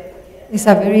 significant. it's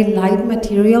a very light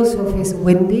material, so if it's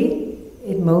windy,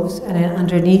 it moves, and then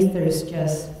underneath there's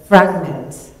just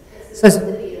fragments. It's So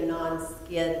supposed to be a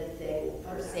non-skid thing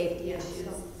for safety issues.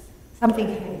 something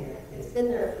heavier. It's been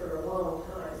there for a long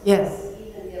time. So Yes.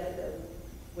 even if it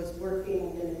was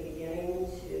working in the beginning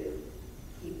to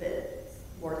keep it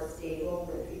more stable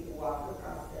when people walk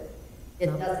across it, it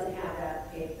No. doesn't have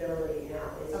that capability now.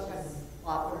 It's Okay. just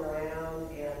flopping around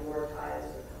and more tiles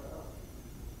are coming up.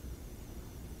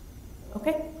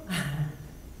 Okay.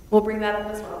 We'll bring that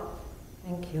up as well.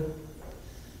 Thank you.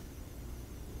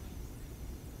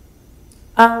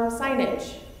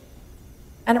 Signage.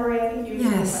 Anna Marie, I think you Yes.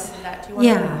 requested that. Do you want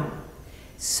to? Yeah.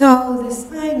 So the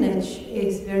signage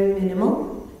is very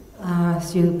minimal,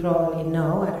 as you probably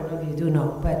know. I don't know if you do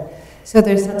know, but so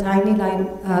there's a tiny line,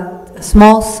 a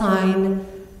small sign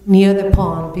near the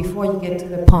pond before you get to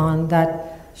the pond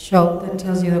that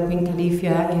tells you the Queen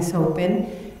Califia is open.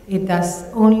 It does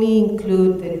only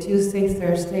include the Tuesday,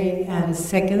 Thursday, and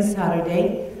second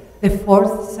Saturday. The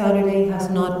fourth Saturday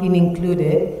has not been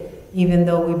included, even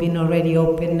though we've been already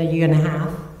open a year and a half.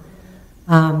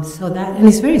 And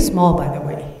it's very small, by the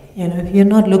way. You know, if you're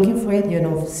not looking for it, you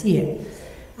don't see it.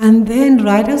 And then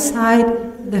right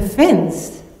outside the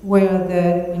fence, where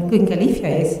the Queen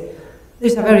Califia is,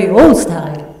 there's a very old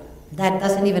style that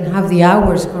doesn't even have the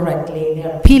hours correctly.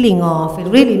 They're peeling off. It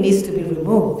really needs to be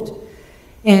removed.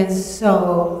 And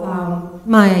so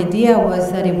my idea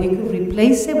was that if we could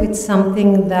replace it with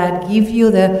something that gives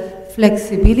you the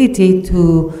flexibility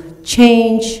to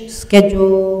change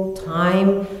schedule,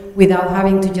 time, without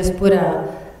having to just put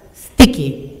a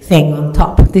sticky thing on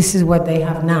top. This is what they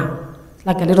have now. It's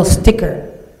like a little sticker,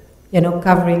 you know,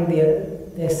 covering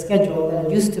the schedule that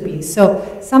it used to be.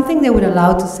 So something they would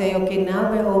allow to say, okay,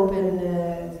 now we're open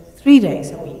 3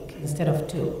 days a week instead of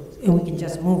 2, and we can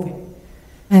just move it,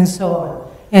 and so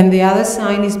on. And the other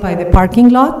sign is by the parking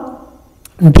lot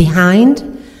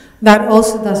behind. That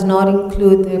also does not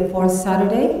include the fourth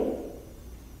Saturday.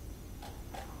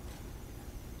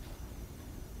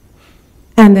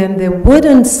 And then the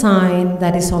wooden sign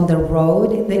that is on the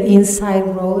road, the inside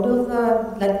road of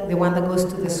the one that goes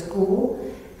to the school,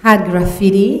 had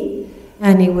graffiti,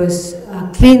 and it was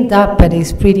cleaned up, but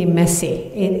it's pretty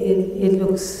messy. It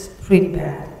looks pretty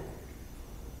bad.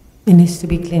 It needs to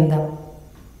be cleaned up.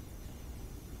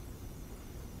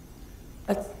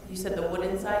 You said the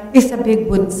wooden sign? It's a big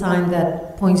wooden sign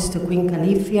that points to Queen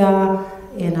Califia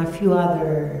and a few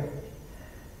other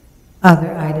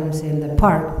items in the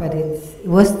park, but it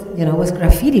was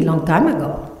graffiti a long time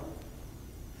ago.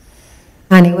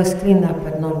 And it was cleaned up,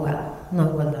 but not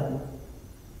well done.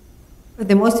 But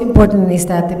the most important is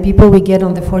that the people we get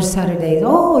on the fourth Saturdays,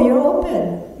 oh, you're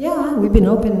open. Yeah, we've been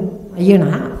open a year and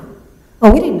a half.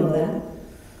 Oh, we didn't know that.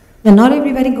 And not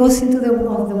everybody goes into the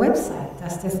website,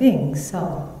 that's the thing.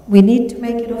 So we need to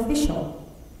make it official,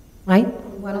 right?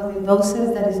 One of the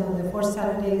docents that is on the fourth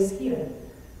Saturday is here.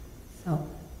 So,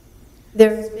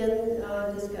 There's been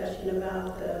discussion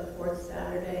about the fourth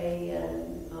Saturday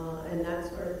and that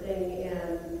sort of thing,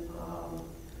 and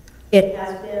it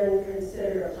has been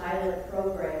considered a pilot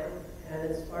program, and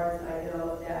as far as I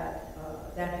know,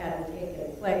 that hadn't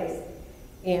taken place.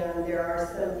 And there are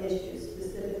some issues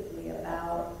specifically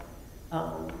about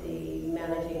the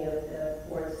managing of the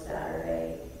fourth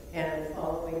Saturday and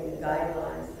following the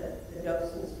guidelines that the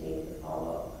docents need to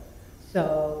follow.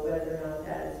 So whether or not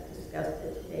that is discussed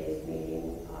at today's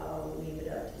meeting, I'll leave it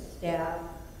up to staff,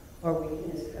 or we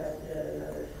can discuss it at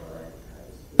another time.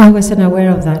 I wasn't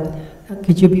aware of that.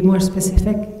 Could you be more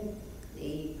specific?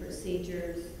 The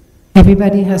procedures.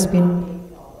 Everybody has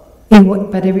been,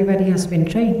 but everybody has been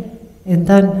trained and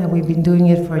done, and we've been doing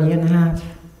it for a year and a half.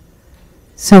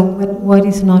 So what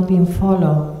is not being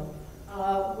followed?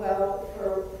 Well,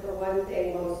 for one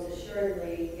thing, most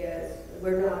assuredly, is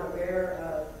we're not aware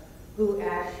of who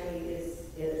actually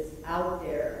is out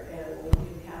there, and we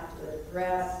do have to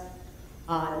address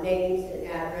names and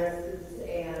addresses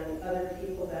and other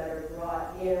people that are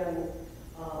brought in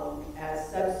as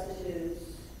substitutes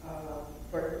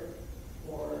for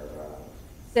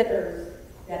sitters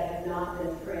that have not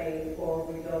been trained, or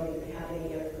we don't even have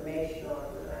any information on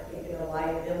them. And I think the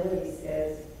liability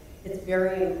says it's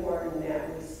very important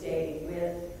that we stay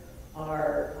with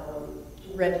our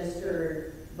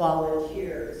registered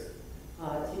volunteers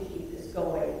to keep this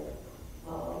going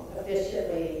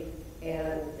efficiently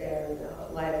and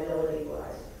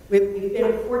liability-wise. We've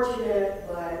been fortunate,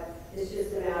 but it's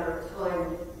just a matter of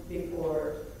time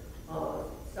before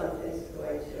something's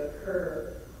going to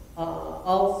occur.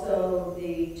 Also,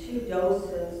 the 2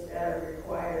 docents that are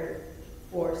required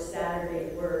for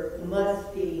Saturday work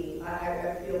must be,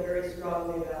 I feel very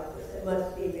strongly about this, it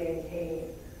must be maintained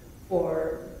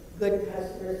for good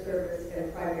customer service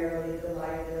and primarily the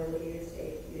liability and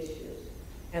safety issues,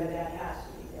 and that has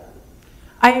to be done.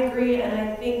 I agree, and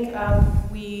I think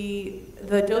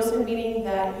the docent meeting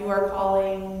that you are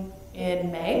calling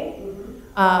in May,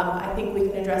 I think we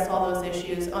can address all those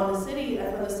issues. On the city,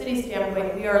 from the city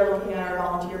standpoint, we are looking at our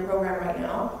volunteer program right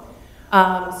now.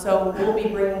 So we'll be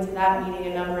bringing to that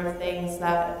meeting a number of things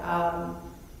that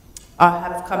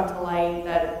have come to light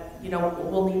that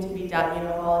will need to be done.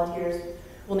 Volunteers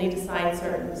will need to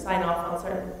sign off on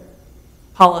certain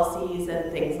policies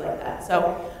and things like that.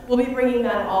 So we'll be bringing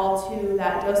that all to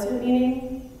that docent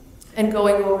meeting and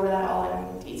going over that all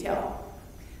in detail.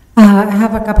 I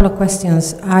have a couple of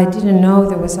questions. I didn't know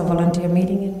there was a volunteer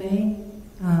meeting in May.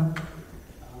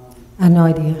 I had no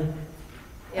idea.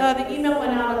 The email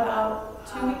went out about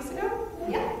 2 weeks ago.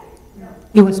 Yeah.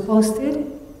 It was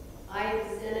posted? I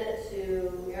sent it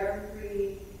to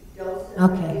every docent.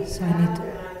 Okay, so I need to,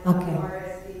 okay.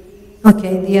 RSVPs.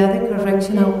 Okay, the other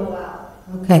correction, Wow.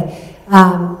 okay.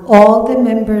 All the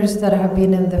members that have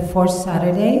been in the fourth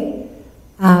Saturday,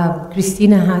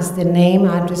 Christina has the name,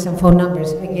 address, and phone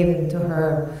numbers. I gave them to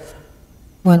her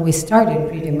when we started,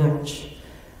 pretty much.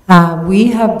 We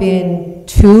have been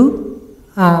 2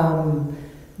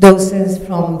 docents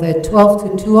from the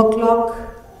 12 to 2 o'clock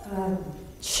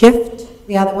shift.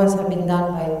 The other ones have been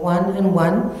done by 1 and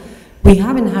 1. We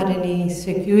haven't had any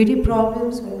security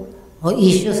problems or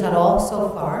issues at all so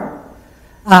far.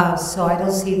 So I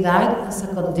don't see that as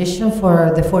a condition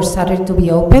for the fourth Saturday to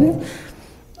be open.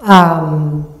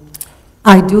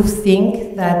 I do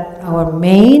think that our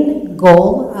main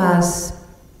goal as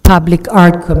Public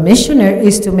Art Commissioner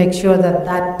is to make sure that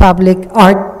that public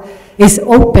art is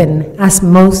open as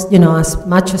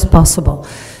much as possible.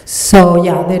 So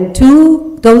yeah, the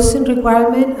 2 docent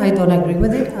requirement, I don't agree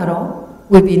with it at all.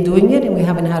 We've been doing it and we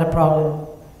haven't had a problem.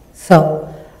 So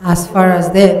as far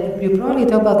as you probably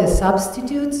talk about the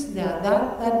substitutes, yeah,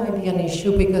 that might be an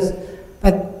issue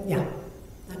but yeah,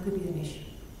 that could be an issue.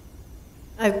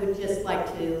 I would just like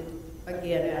to,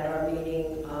 again, at our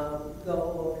meeting, go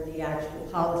over the actual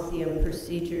policy and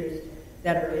procedures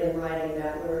that are in writing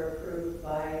that were approved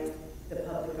by the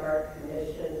Public Art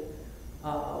Commission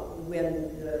when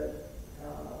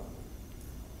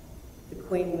the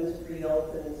Queen was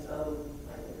reopened I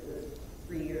think it was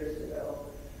 3 years ago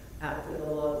after the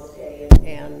long stay,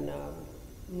 and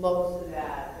most of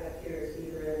that appears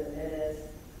either in the minutes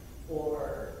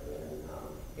or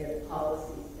in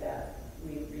policies that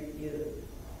we've reviewed.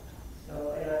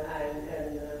 So, and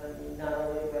not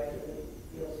only do I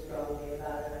feel strongly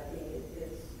about it, I think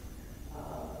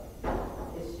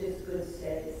it's just good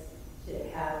sense to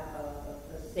have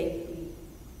a safety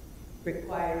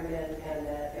requirement, and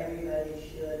that everybody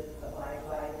should abide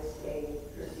by the same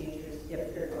procedures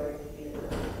if they're going to be in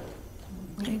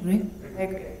the I agree. I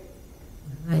agree.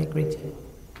 I agree too.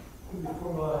 Should be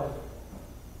formalized.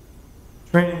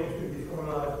 Training should be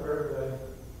formalized for everybody.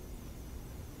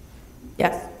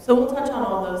 Yes, so we'll touch on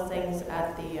all those things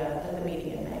at the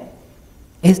meeting in May.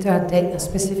 Is there a date, a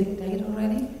specific date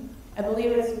already? I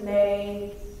believe it's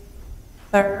May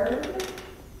 3rd,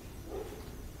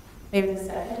 maybe the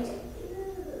 2nd.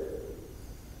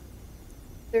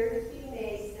 Thursday,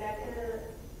 May 2nd,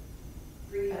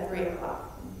 3 At 3 o'clock.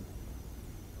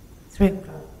 3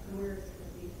 o'clock. Where's it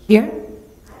gonna be? Here? I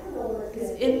don't know where it's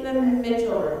It's gonna be. in the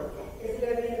Mitchell room. Is it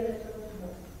gonna be in the middle?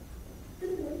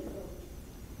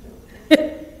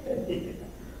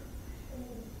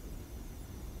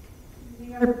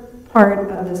 The other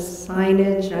part of the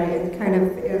signage, it kind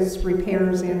of is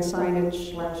repairs and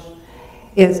signage slash,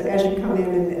 is as you come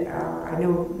in, and I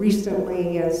know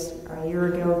recently, as a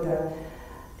year ago,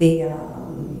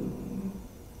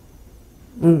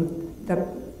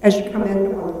 as you come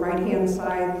in on the right-hand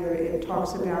side, there, it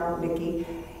talks about Mickey,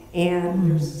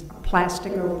 and there's a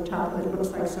plastic over top of it. It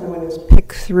looks like someone has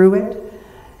picked through it.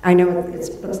 I know it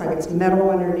looks like it's metal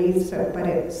underneath, so, but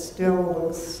it still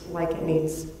looks like it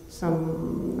needs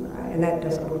some, and that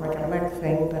doesn't look like a elect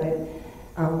thing, but it,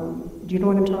 do you know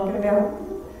what I'm talking about?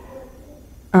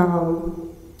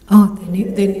 Oh, the new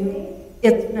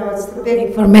It's the big,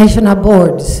 informational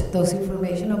boards, those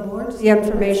informational boards? the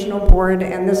informational board,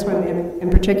 and this one in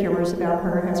particular is about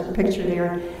her, has her picture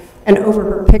there, and over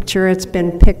her picture it's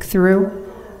been picked through.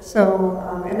 So,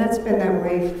 and that's been that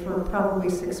way for probably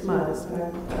 6 months, and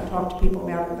I've talked to people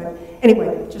about it, but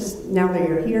anyway, just now that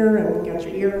you're here and got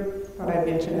your ear, thought I'd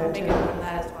mention I'll that make too. it on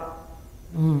that as well.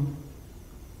 Mm.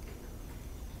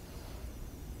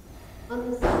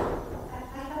 On this, I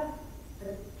have a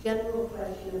general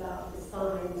question about the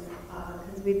signs,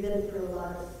 because we've been through a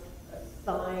lot of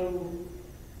sign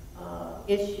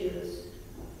issues.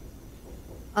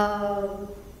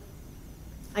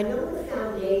 I know the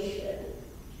foundation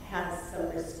has some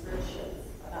restrictions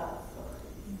about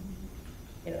signs.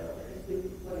 You know, because we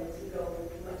wanted to go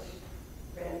into much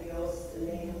grandiose, and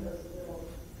they have those little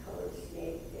colored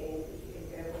snake things that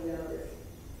you've ever noticed.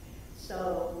 So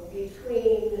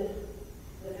between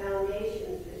the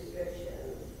foundation's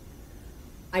restrictions,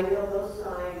 I know those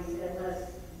signs, unless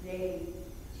they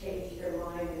change their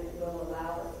mind and will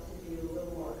allow us to do a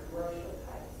little more commercial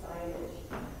type signage.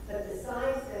 But the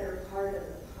signs that are part of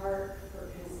the park for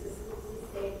consistency's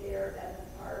sake there at the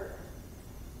park,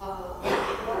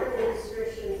 what are the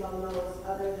restrictions on those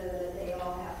other than that they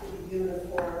all have to be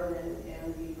uniform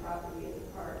and be property of the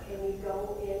park? Can we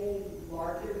go any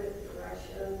larger with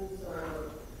directions or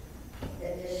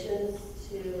additions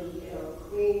to, you know,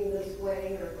 Queen this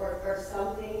way or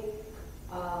something?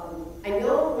 I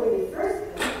know when we first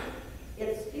come,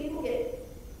 it's people get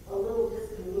a little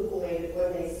discombobulated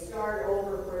when they start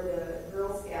over where the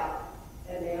Girl Scout,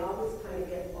 and they always kind of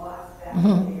get lost back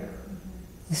there.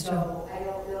 It's true. So I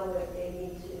don't know if they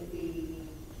need to be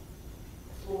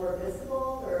more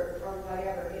visible or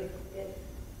whatever. If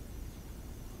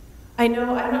I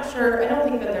know, I'm not sure, I don't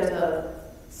think that there's a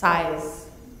size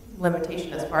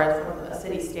limitation as far as from a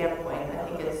city standpoint. I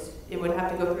think it would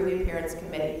have to go through the appearance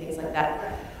committee, things like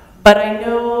that. But I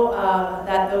know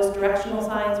that those directional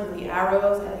signs with the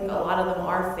arrows, I think a lot of them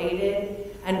are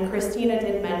faded. And Christina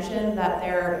did mention that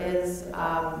there is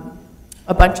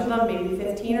a bunch of them, maybe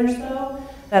 15 or so,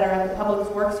 that are at the Public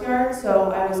Works Yard.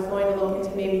 So I was going to look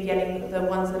into maybe getting the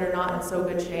ones that are not in so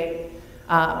good shape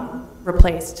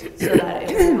replaced so that it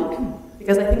would help.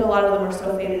 Because I think a lot of them are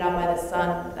so faded out by the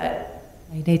sun that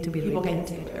They need to be people can't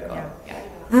repainted. see where they're going. Yeah.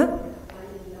 Huh? I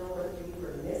didn't know if you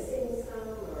were missing some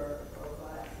or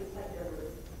what. It seems like there was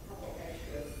a couple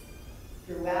extras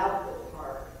throughout the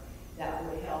park that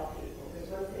would help people. Because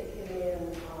once they came in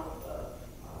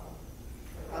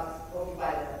over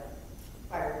by the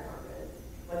fire department,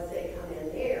 once they come in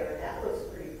there, that looks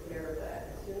pretty clear, but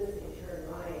as soon as they turn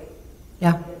right,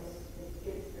 Yeah,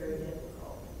 it's very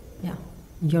difficult. yeah.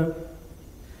 You're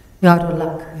out of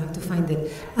luck. You have to find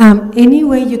it. Any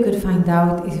way you could find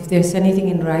out if there's anything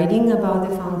in writing about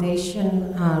the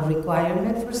foundation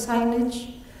requirement for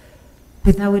signage?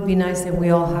 But that would be nice that we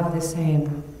all have the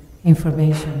same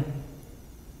information.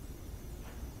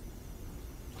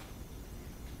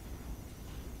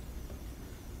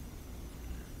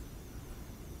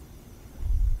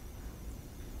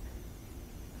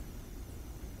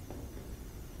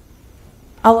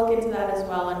 I'll look into that as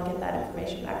well and get that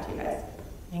information back to you guys.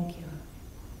 Thank you.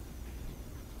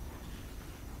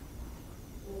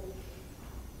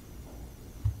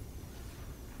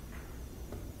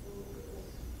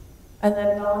 And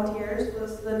then volunteers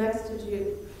was the next.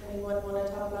 Did anyone want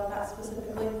to talk about that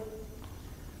specifically?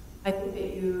 I think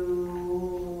that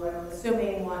you, I'm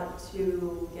assuming, want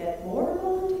to get more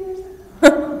volunteers?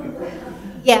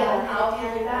 Yeah, How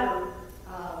can you do that?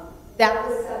 that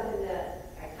was something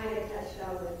that I kind of touched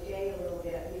on with Jay a little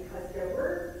bit, because there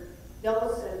were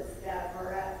docents that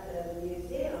are at the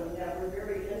museum that were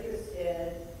very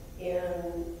interested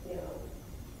in, you know,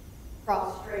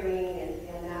 cross-training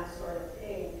and that sort of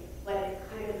thing, but it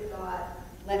kind of got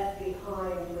left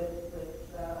behind with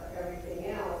everything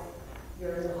else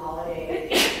during the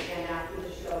holidays and after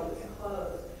the show was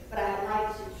closed. But I'd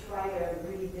like to try to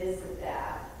revisit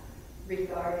that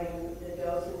regarding the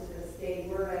docents, because they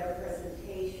were at a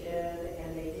presentation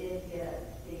and they did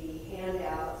get the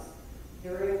handouts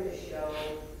during the show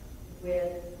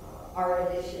with our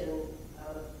edition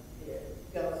of the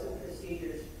docent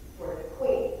procedures for the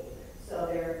Queen. So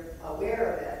they're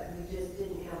aware of it. We just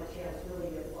didn't have a chance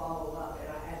really to follow up, and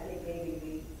I think maybe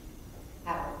we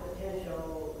have a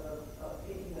potential of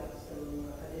picking up some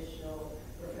additional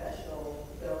professional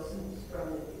docents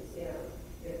from the museum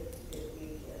if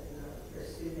we can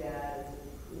pursue that, and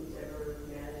who's ever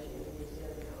managing the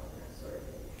museum and all that sort of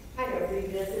thing. Kind of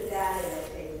revisit that, and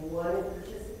if they want to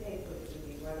participate, which would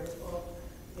be wonderful,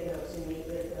 you know, to meet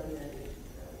with them and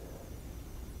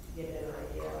get an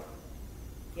idea.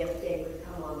 If they would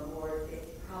come on board, they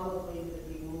probably would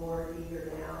be more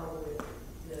eager now with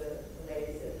the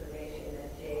latest information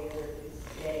that Jay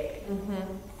introduced today.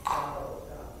 Mm-hmm.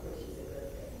 Which is a good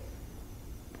thing.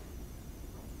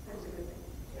 That's a good thing.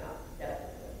 Yeah,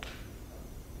 definitely.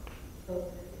 Okay.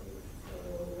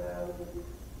 So,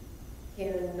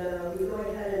 can we go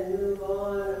ahead and move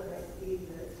on? I see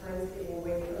the time's getting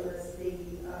away from us. The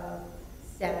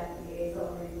staff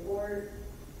liaison report.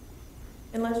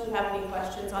 Unless you have any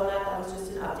questions on that, that was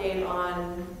just an update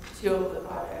on 2 of the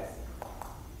projects.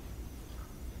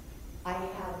 I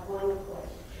have one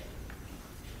question.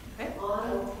 Okay.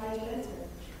 On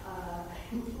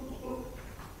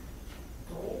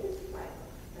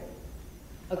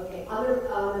okay, on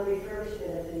the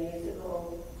refurbishment of the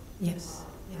musical. Yes.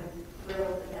 Yeah. I'm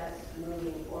thrilled that's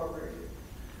moving forward.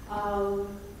 Are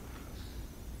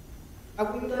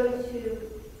we going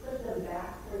to put them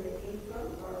back where they came from,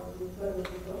 or are we going to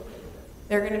relocate them?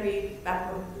 They're going to be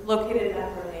located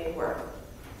back where they were.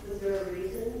 Is there a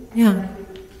reason? Yeah. that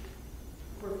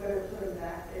we're going to put them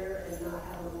back there and not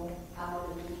have them out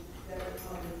in better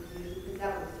public view? Because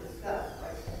that was discussed,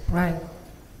 right? Right.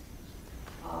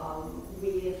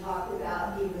 We had talked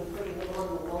about even putting them on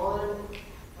the lawn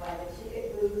by the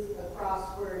ticket booth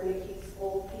across where Mickey's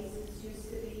old pieces used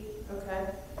to be, Okay.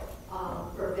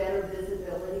 for better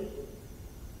visibility.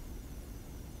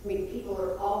 I mean, people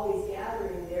are always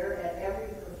gathering there at every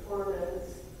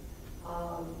performance.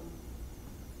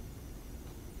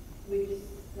 We just,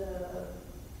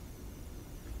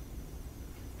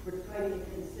 we're trying to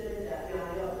consider that. Now,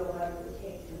 I don't know what it would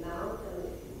take to mount them.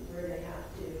 We're going to have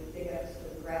to dig up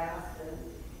some grass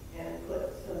and put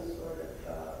some sort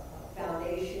of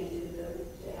foundation to them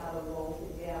to have them roll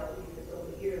down, because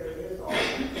over here it is all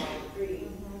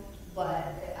concrete.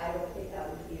 But I don't think that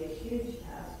would be a huge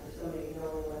task for somebody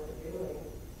knowing what they're doing.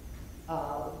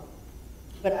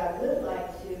 But I would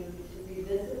like to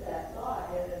revisit that thought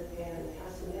and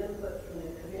have some input from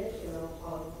the commission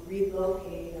on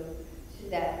relocating them to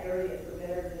that area for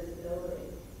better visibility.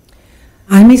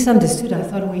 I misunderstood. I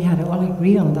thought we had all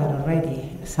agreed on that already.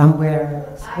 Somewhere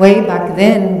way back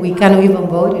then, we kind of even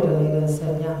voted on it and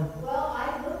said, yeah. Well,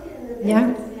 I looked in the Yeah.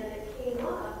 minutes and it came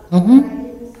up, Mm-hmm. but I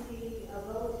didn't see a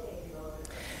vote taken on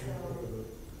it.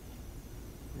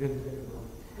 So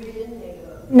we didn't take a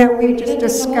vote. No, we just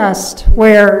discussed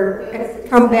where,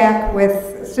 come back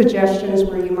with suggestions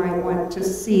where you might want to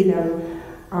see them.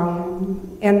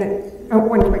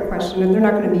 One quick question, and they're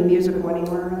not going to be musical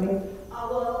anymore, are they?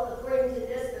 Well, according to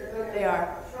this, they're going to They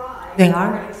are. try. They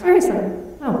are? Seriously?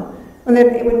 Oh. Well, then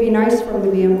it would be nice for them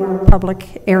to be in more of a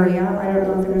public area. I don't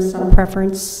know if there was some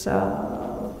preference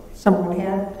someone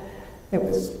had that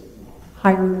was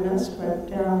higher than us, but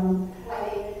Why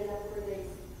they ended up where they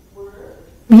were.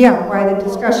 yeah, why the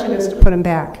discussion is to put them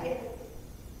back.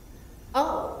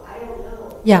 Oh, I don't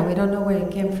know. Yeah, we don't know where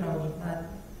it came from. But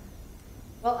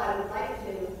Well, I would like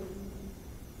to.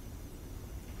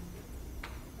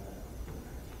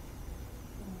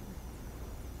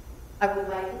 I would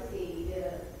like to see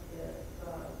if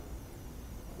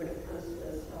when it comes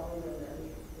to installing them, that we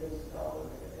install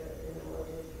them in a more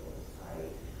visual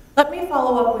site. Let me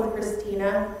follow up with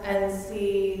Christina and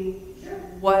see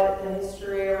what the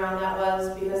history around that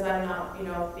was, because I'm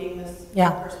not, being this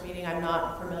Yeah. first meeting, I'm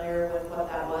not familiar with what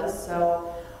that was.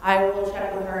 So I will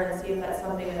check with her and see if that's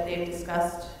something that they've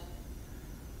discussed.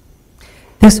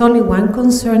 There's only one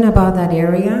concern about that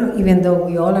area, even though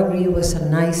we all agree it was a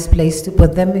nice place to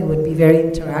put them, it would be very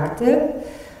interactive,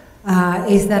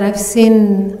 is that I've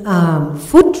seen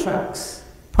food trucks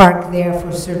parked there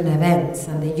for certain events,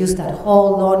 and they use that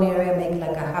whole lawn area, make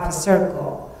like a half a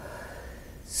circle.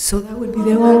 So that would be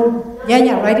the one,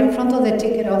 yeah, right in front of the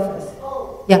ticket office.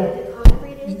 Oh, Yeah. the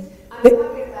concrete is? I'm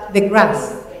talking about The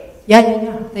grass. space.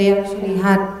 Yeah. They actually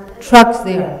had trucks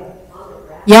there. On the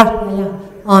grass. Yeah.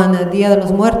 On Dia de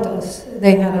los Muertos,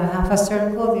 they had a half a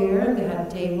circle there, they had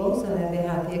tables, and then they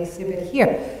had the exhibit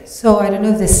here. So I don't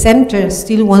know if the center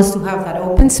still wants to have that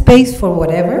open space for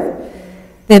whatever,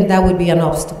 then that would be an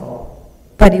obstacle.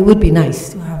 But it would be nice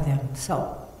to have them,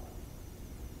 so.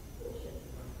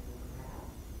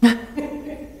 Okay,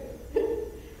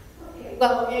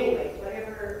 well, anyways,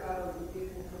 whatever you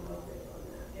can come up with on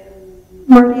that. And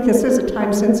Marty, this is a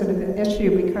time-sensitive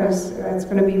issue because it's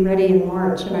going to be ready in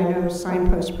March, and I know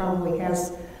Signpost probably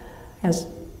has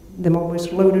them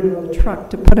almost loaded on the truck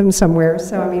to put them somewhere.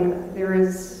 So, I mean, there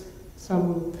is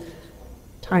some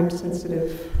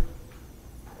time-sensitive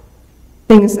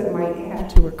things that might have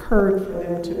to occur for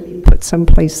them to be put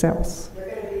someplace else. they're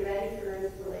going to be ready for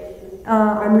installation.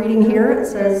 I'm reading here, it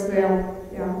says,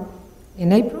 yeah,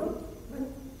 In April?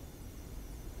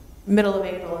 Middle of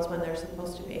April is when they're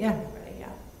supposed to be. Yeah. Ready, yeah.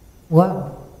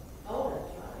 Wow. Oh,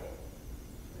 that's right.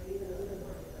 I even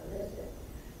I missed it.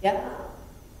 Yeah.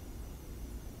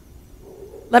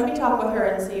 Let me talk with her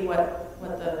and see what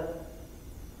the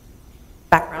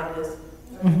background is.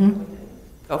 Mm-hmm. We can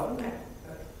go from there.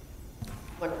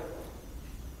 Wonderful.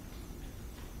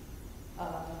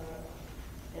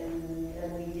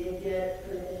 And we did get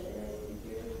permission, I think,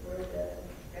 here for the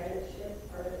granite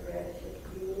ship, part of the granite ship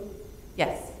view.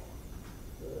 Yes.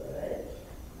 Good.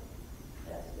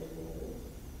 That's good news.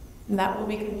 And that will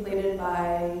be completed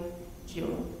by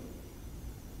June.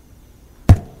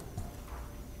 I'm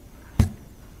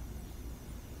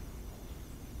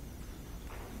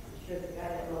sure the guy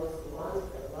that mows the lawns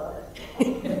will love it.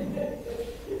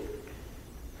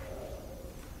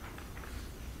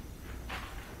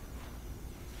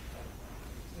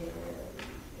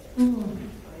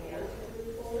 Financial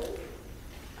report.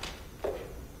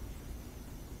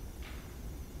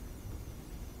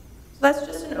 So that's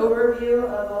just an overview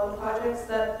of all the projects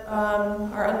that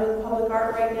are under the public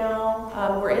art right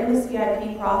now. We're in the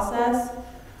CIP process.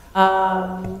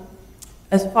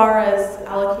 As far as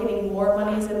allocating more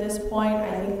monies at this point,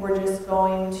 I think we're just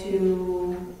going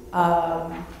to,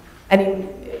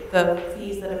 the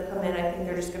fees that have come in, I think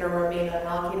they're just going to remain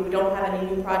unallocated. We don't have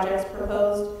any new projects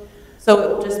proposed, so it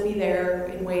will just be there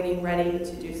in waiting, ready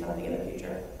to do something in the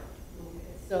future.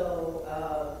 So,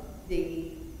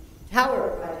 the tower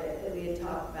project that we had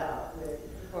talked about with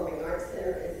the Performing Arts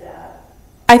Center, is that?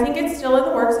 I think it's still in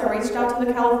the works. I reached out to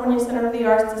the California Center for the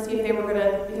Arts to see if they were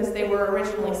because they were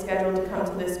originally scheduled to come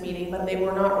to this meeting, but they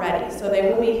were not ready. So they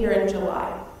will be here in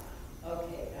July.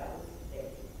 Okay, that was, thank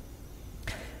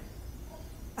you.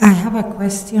 I have a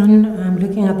question. I'm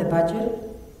looking at the budget.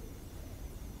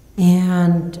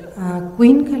 And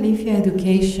Queen Califia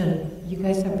Education, you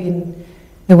guys have been,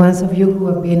 the ones of you who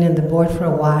have been in the board for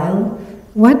a while,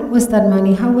 what was that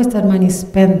money, how was that money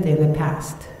spent in the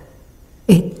past?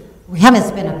 We haven't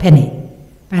spent a penny,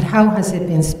 but how has it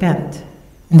been spent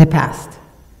in the past?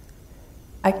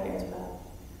 I can answer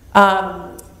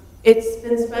that. It's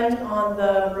been spent on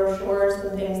the brochures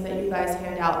and things that you guys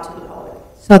hand out to the public.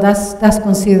 So that's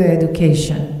considered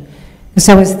education. Because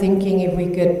I was thinking if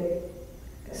we could,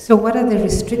 so what are the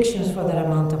restrictions for that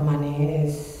amount of money?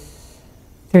 Is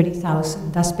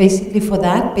 30,000. That's basically for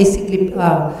that, basically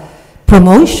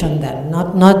promotion then,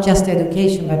 not just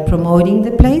education, but promoting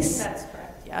the place? That's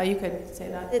correct. Yeah, you could say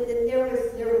that. There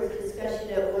was discussion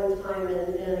at one time,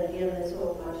 and again, this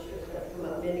whole, I'm sure it's going to come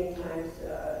up many times,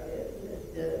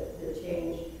 the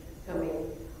change coming.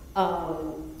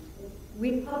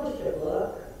 We published a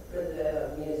book for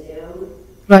the museum.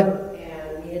 Right.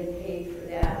 And we had paid for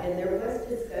that, and there was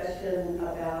discussion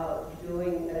about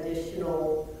doing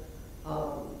additional, I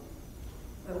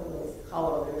don't want to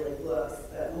call them really books,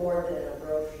 but more than a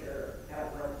brochure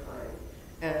at one time.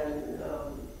 And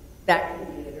that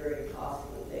can be a very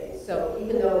costly thing. So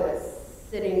even though it's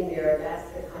sitting there, that's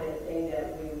the kind of thing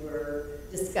that we were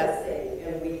discussing,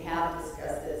 and we have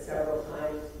discussed it several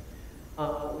times.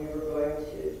 We were going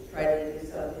to try to do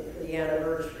something for the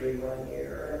anniversary one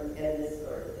year and this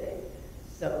sort of thing.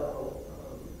 So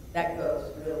that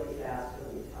goes really fast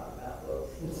when we talk about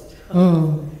books and stuff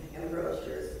and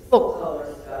brochures, full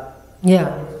color stuff.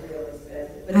 Yeah. It's real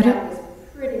expensive. But I that don't- was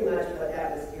pretty much what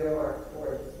that was earmarked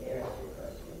for, just to answer your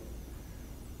question.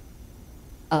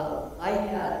 I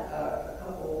had a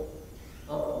couple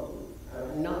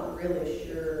really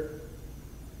sure.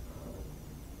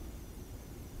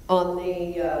 On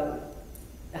the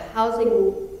housing,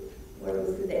 what was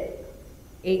it,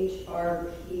 the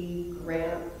HRP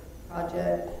grant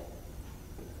project,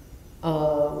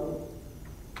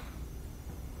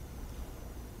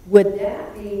 would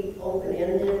that be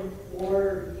open-ended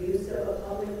for use of a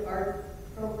public art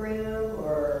program,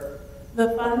 or?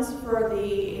 The funds for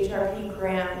the HRP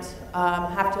grant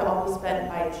have to all be spent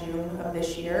by June of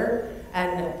this year,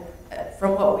 and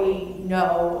from what we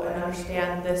know and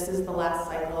understand, this is the last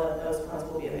cycle that those funds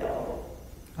will be available.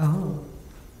 Oh.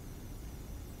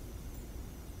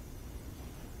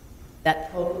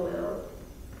 That total amount?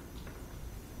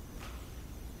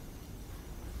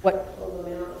 What total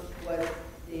amount was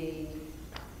the,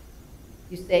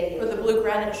 you say? For the Blue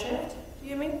Granite Shift, do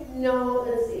you mean? No,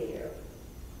 let's see here.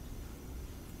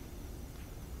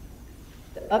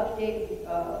 The update,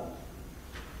 I'm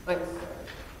sorry.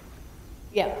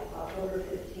 Yeah, October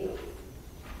 15th.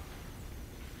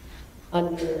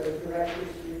 Under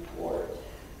Director's Report,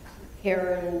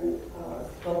 Karen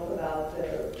spoke about the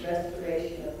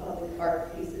restoration of public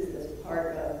art pieces as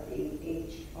part of the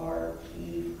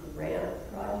HRP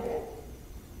grant project.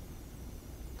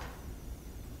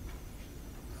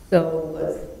 So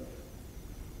was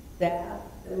that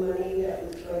the money that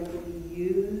was going to be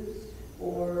used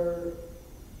for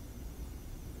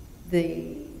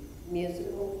the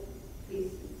musical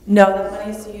pieces? No, that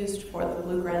money is used for the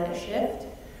Blue Granite Shift,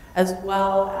 as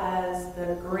well as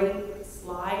the Great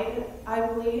Slide, I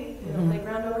believe, in the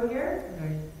playground over here.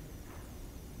 Right.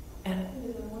 And I think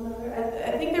there's one other.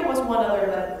 I think there was one other,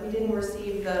 but we didn't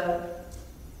receive the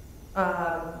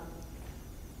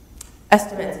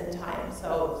estimates in time,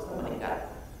 so some money got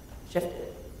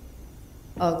shifted.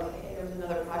 Okay. There was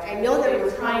another project. I know they there were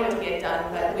was trying to get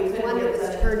done, but we couldn't one get that it was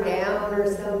done in turned time. down or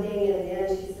something, and then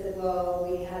she said, well,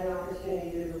 we had an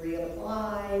opportunity to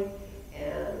reapply,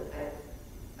 and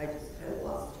I just kind of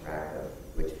lost track of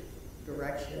which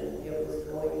direction it was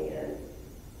going in.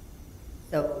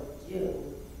 So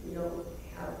June, we don't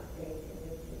have anything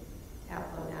we can tap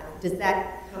on that. Does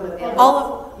that come available?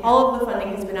 All of the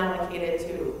funding has been allocated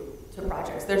to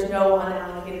projects. There's no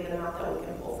unallocated amount that we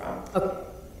can pull from. Okay.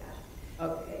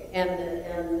 Okay. And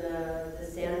the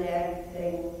Sandag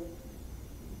thing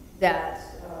that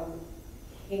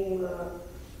came up.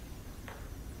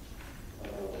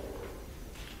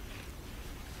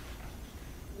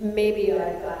 Maybe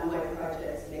I've gotten my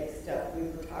projects mixed up. We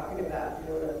were talking about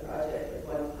doing a project at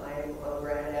one time on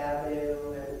Grand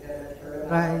Avenue and a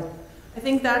turnabout. Right. I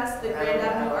think that's the Grand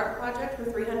Avenue Art Project for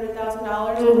 $300,000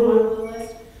 on the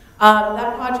list.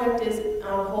 That project is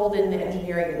on hold in the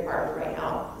engineering department right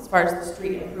now, as far as the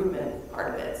street improvement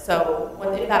part of it. So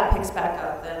if that picks back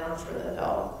up, then I'm sure that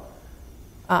they'll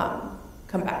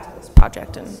come back to this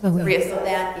project and reassess. So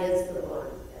that is the one.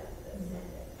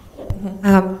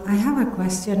 I have a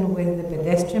question with the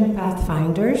pedestrian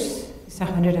pathfinders. It's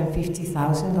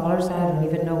 $150,000. I don't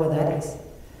even know what that is.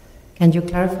 Can you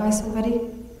clarify, somebody?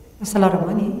 That's a lot of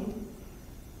money.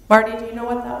 Marty, do you know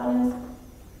what that one is?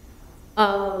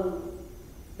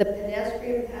 The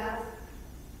pedestrian path.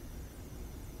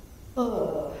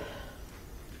 Oh.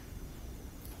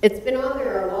 It's been on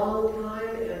there a long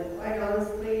time, and quite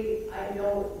honestly, I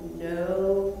don't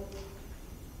know.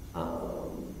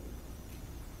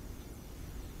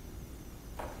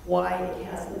 Why it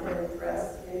hasn't been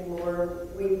pressed anymore.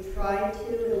 We tried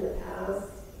to in the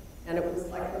past, and it was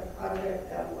like a project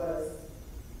that was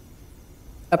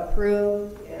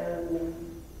approved, and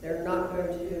they're not going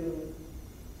to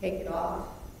take it off.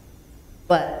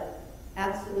 But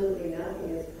absolutely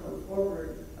nothing has come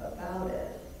forward about it.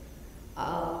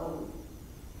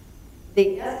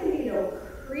 The Escondido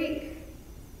Creek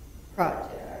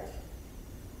project,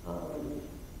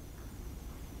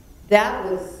 that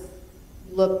was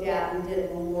looked at and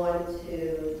didn't want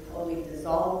to totally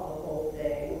dissolve the whole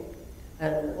thing.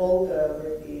 And Olga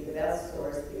would be the best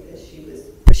source because she was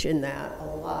pushing that a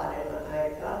lot. And I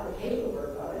got the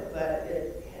paperwork on it, but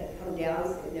it had come down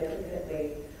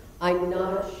significantly. I'm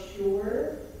not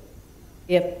sure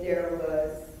if there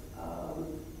was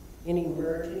any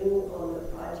merging on the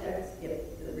projects,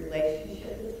 if the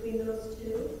relationship between those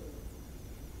two.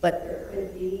 But there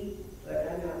could be, but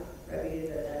I'm not privy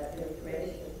to that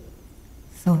information.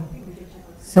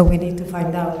 So we need to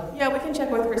find out. Yeah, we can check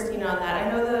with Christina on that.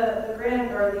 I know the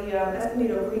Grand or the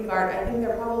Escondido Creek Art, I think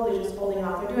they're probably just holding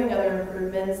off. They're doing other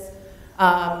improvements.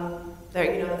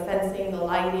 They're, the fencing, the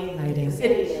lighting. The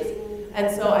city is.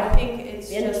 And so I think it's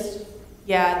just,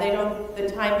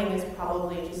 the timing is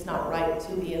probably just not right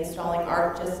to be installing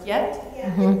art just yet.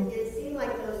 Yeah, it seemed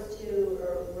like those two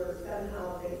were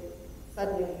somehow, they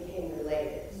suddenly became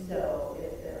related. So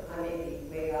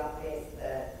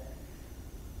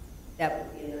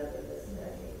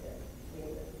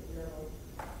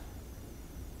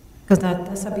Because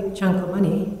that's a big chunk of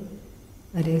money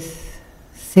that is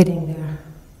sitting there.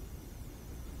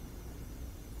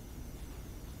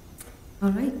 All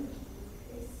right.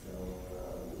 Okay, so,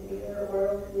 any other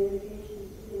oral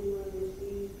communications, does anyone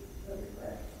receive a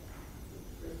request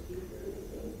for speaker or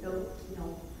anything? No?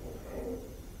 No. Okay.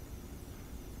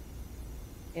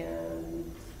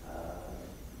 And,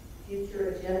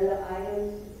 future agenda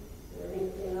items, is there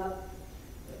anything up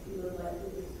that you would like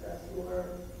to discuss more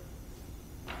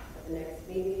at the next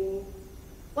meeting?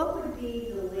 What would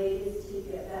be the latest to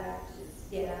get back to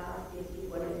staff if you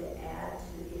wanted to add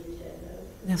to the agenda?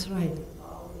 That's right.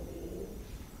 Following meeting?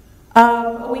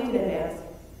 A week in advance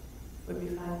would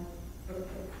be fine. Okay,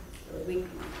 so a week.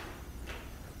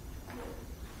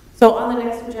 So on the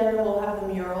next agenda, we'll have the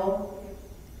mural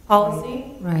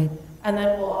policy, Right. and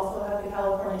then we'll also have the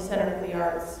California Center for the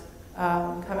Arts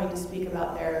coming to speak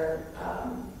about their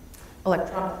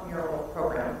electronic mural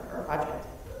program or project.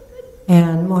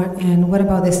 And more. And what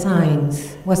about the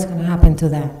signs? What's going to happen to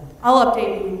that? I'll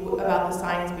update you about the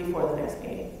signs before the next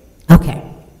meeting. Okay.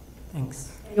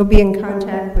 Thanks. You'll be in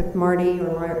contact with Marty,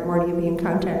 or Marty will be in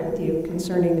contact with you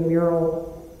concerning the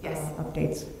mural Yes.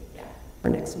 updates Yeah. for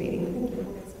next meeting. Thank you.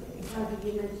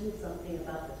 Did you mention something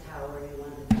about the tower you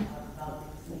wanted to talk about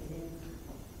next meeting?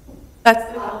 That's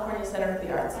the California Center for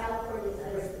the Arts. California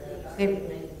Center for the Arts.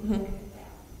 Mhm.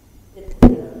 It's a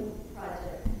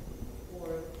project for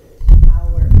the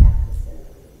tower at the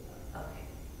center. Okay,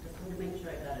 just wanted to make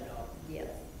sure I got it all. Yes.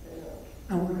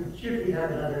 Should we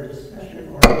have another discussion,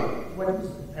 or what is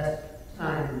the best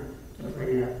time to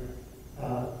bring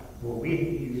up? Will we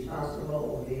be responsible,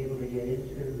 or be able to get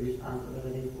into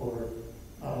responsibility for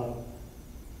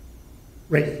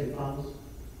raising funds?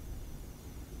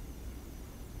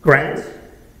 Grants?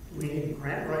 Do we need a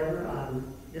grant writer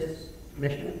on this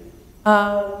commission?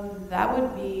 That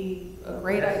would be a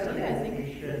great That's idea, I something think.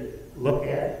 we should look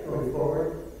at going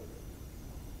forward.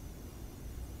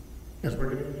 Because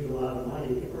we're going to need a lot of money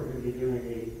if we're going to be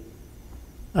doing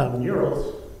the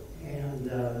murals. And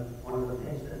one of the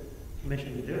things that the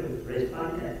commission to do is raise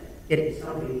money and getting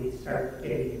somebody to start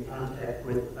getting in contact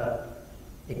with,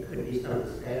 it could be some of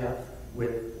the staff,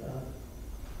 with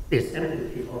the assembly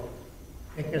people.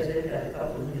 Because they've got a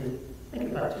couple million, I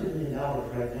think about $2 million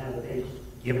right now that they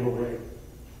just give away.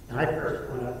 And I first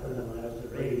went up with them when I was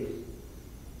at Ray's.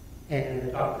 And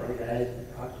I talked to the guys,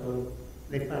 and talked to them.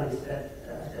 They finally said,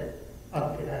 I said,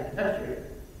 I'll get back in touch with you.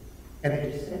 And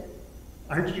they just said,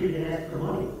 aren't you going to ask for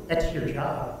money? That's your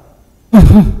job.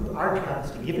 Our job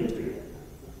is to give it to you.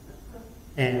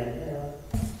 And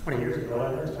 20 years ago, I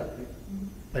learned something.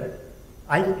 But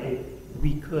I think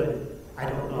we could, I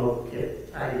don't know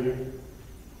if tied in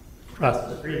across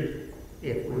the street,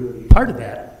 if we would be part of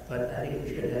that, but I think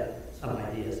we should have some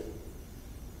ideas.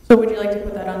 So would you like to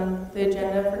put that on the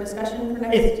agenda for discussion for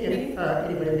next meeting? If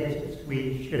anybody thinks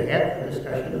we should have a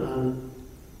discussion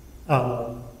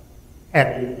on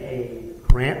having a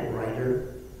grant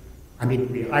writer, I mean,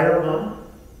 do we hire one?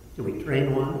 Do we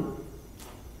train one?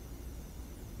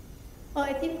 Well,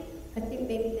 I think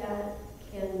maybe that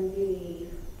can be,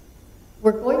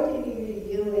 we're going to be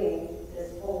reviewing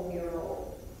this whole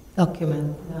mural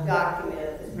Document.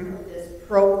 document, this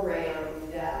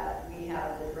program that we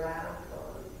have the draft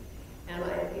on. And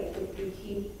I think if we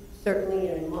keep certainly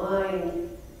in mind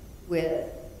with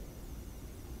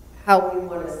how we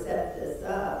want to set this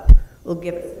up, will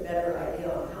give us a better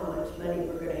idea on how much money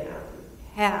we're going to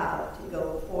have to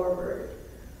go forward.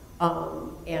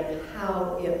 And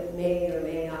how it may or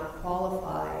may not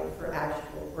qualify for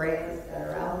actual grants that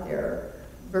are out there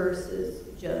versus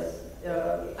just,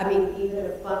 I mean, even a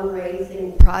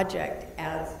fundraising project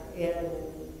as in,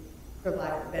 for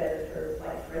lack of better terms,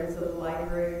 like Friends of the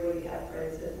Library, where you have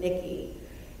Friends of Nikki,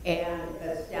 and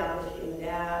establishing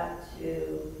that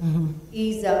to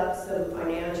ease up some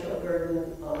financial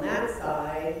burden on that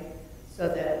side so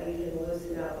that we can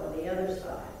loosen up on the other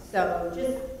side. So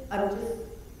I'm just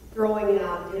throwing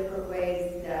out different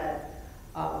ways that,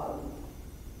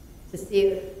 to see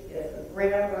if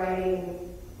grant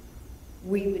writing,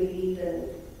 we would even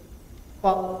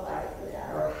qualify for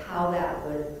that, or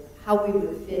how we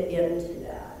would fit into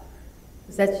that.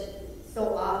 Because that's,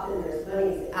 so often there's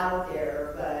money out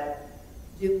there, but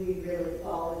do we really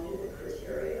fall into the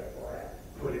criteria for it?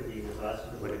 Would it be with us,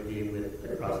 or would it be with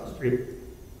across the street?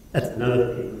 That's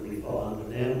another thing. Would we fall under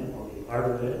them, or be part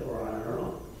of it, or on our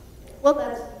own? Well,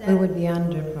 that's. We would be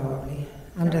under, probably,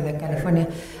 under the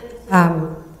California.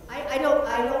 I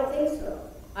don't think so.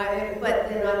 But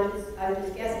then I'm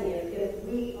just guessing, if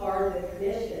we are the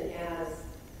commission, as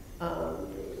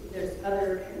there's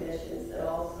other commissions that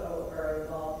also are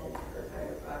involved in different kind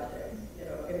of projects. You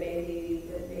know, it may be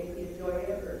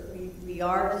we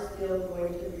are still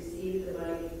going to receive the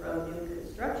money from new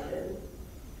construction,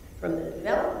 from the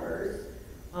developers,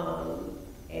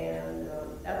 and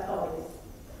that's always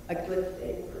a good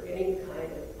thing for any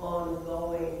kind of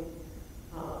ongoing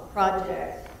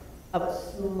project of a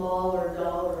smaller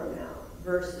dollar amount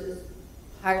versus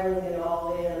piling it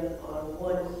all in on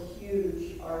one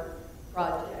huge art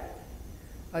project.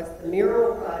 Because the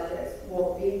mural projects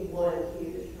won't be one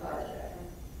huge project.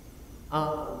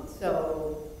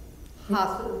 So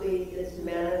possibly it's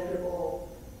manageable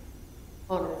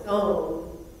on its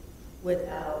own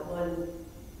without one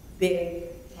big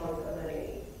chunk of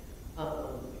money.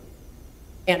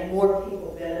 And more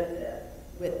people benefit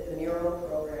with the mural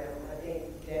program, I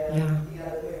think, than the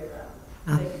other way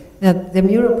around. The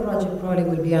mural project probably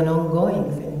will be an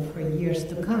ongoing thing for years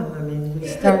to come. I mean, we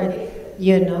started,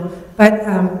 But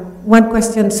one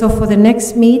question, so for the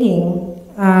next meeting,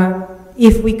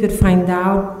 if we could find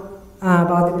out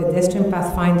about the pedestrian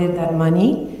pathfinder, that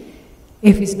money,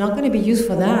 if it's not going to be used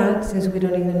for that, since we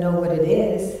don't even know what it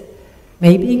is,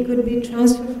 maybe it could be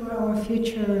transferred for our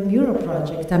future mural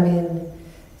project. I mean,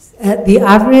 the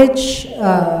average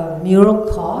mural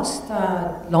cost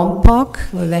at Lompoc,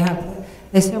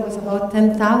 they said it was about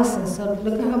 10,000. So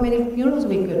look at how many murals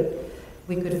we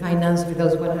could finance with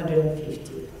those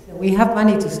 150. So we have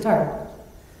money to start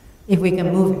if we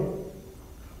can move it.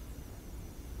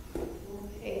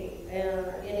 Okay,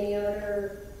 any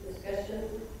other discussion?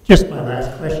 Just my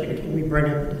last question, can we bring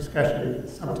up a discussion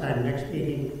sometime next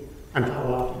meeting on how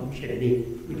often should it be?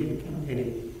 We didn't come to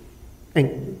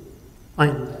anything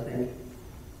final, I think.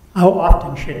 How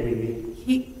often should we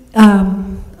meet?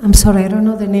 I'm sorry, I don't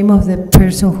know the name of the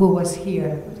person who was here.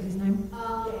 What is his name?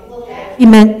 Well,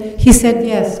 He said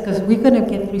yes, because we're going to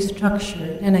get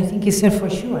restructured, and I think he said for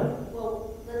sure.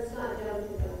 well, let's not jump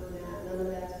the gun on that. None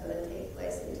of that's going to take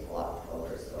place until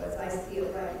October. So as I see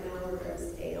it right now, we're going to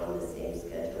stay on the same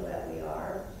schedule that we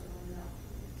are.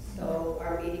 So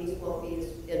our meetings won't be as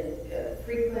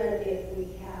frequent. If we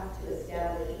have to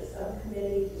establish a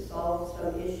subcommittee to solve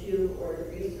some issue or to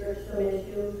research some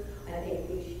issue, I think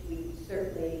we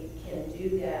certainly can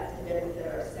do that to benefit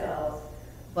ourselves.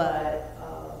 But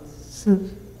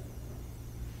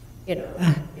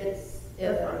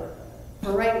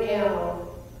for right now,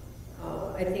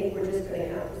 I think we're just going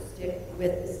to have to stick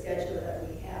with the schedule that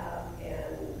we have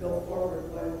and go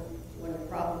forward one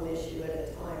problem issue at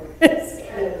a time. It's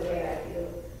kind of the way I feel.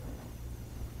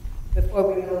 Before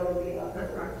we go into the other.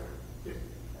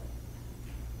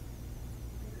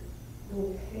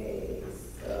 Okay,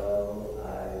 so I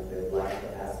would like to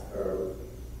ask for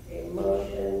a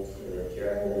motion to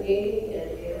adjourn the meeting. It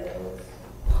is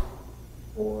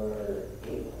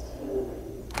 4:18.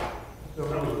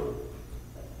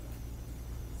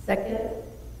 Second?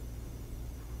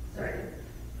 Sorry.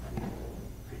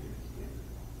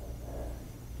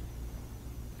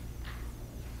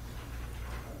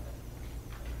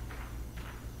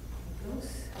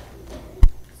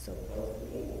 So both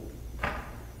meetings.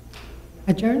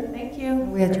 Adjourn? Thank you.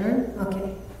 We adjourn?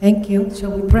 Okay. Thank you.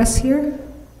 Shall we press here?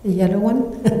 The yellow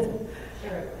one?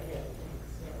 Sure.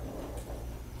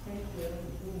 Thank you.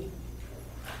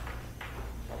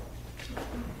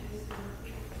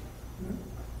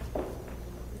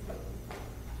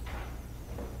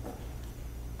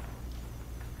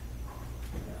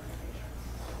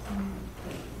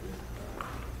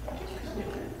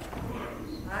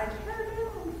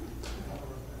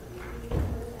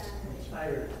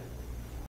 Tired.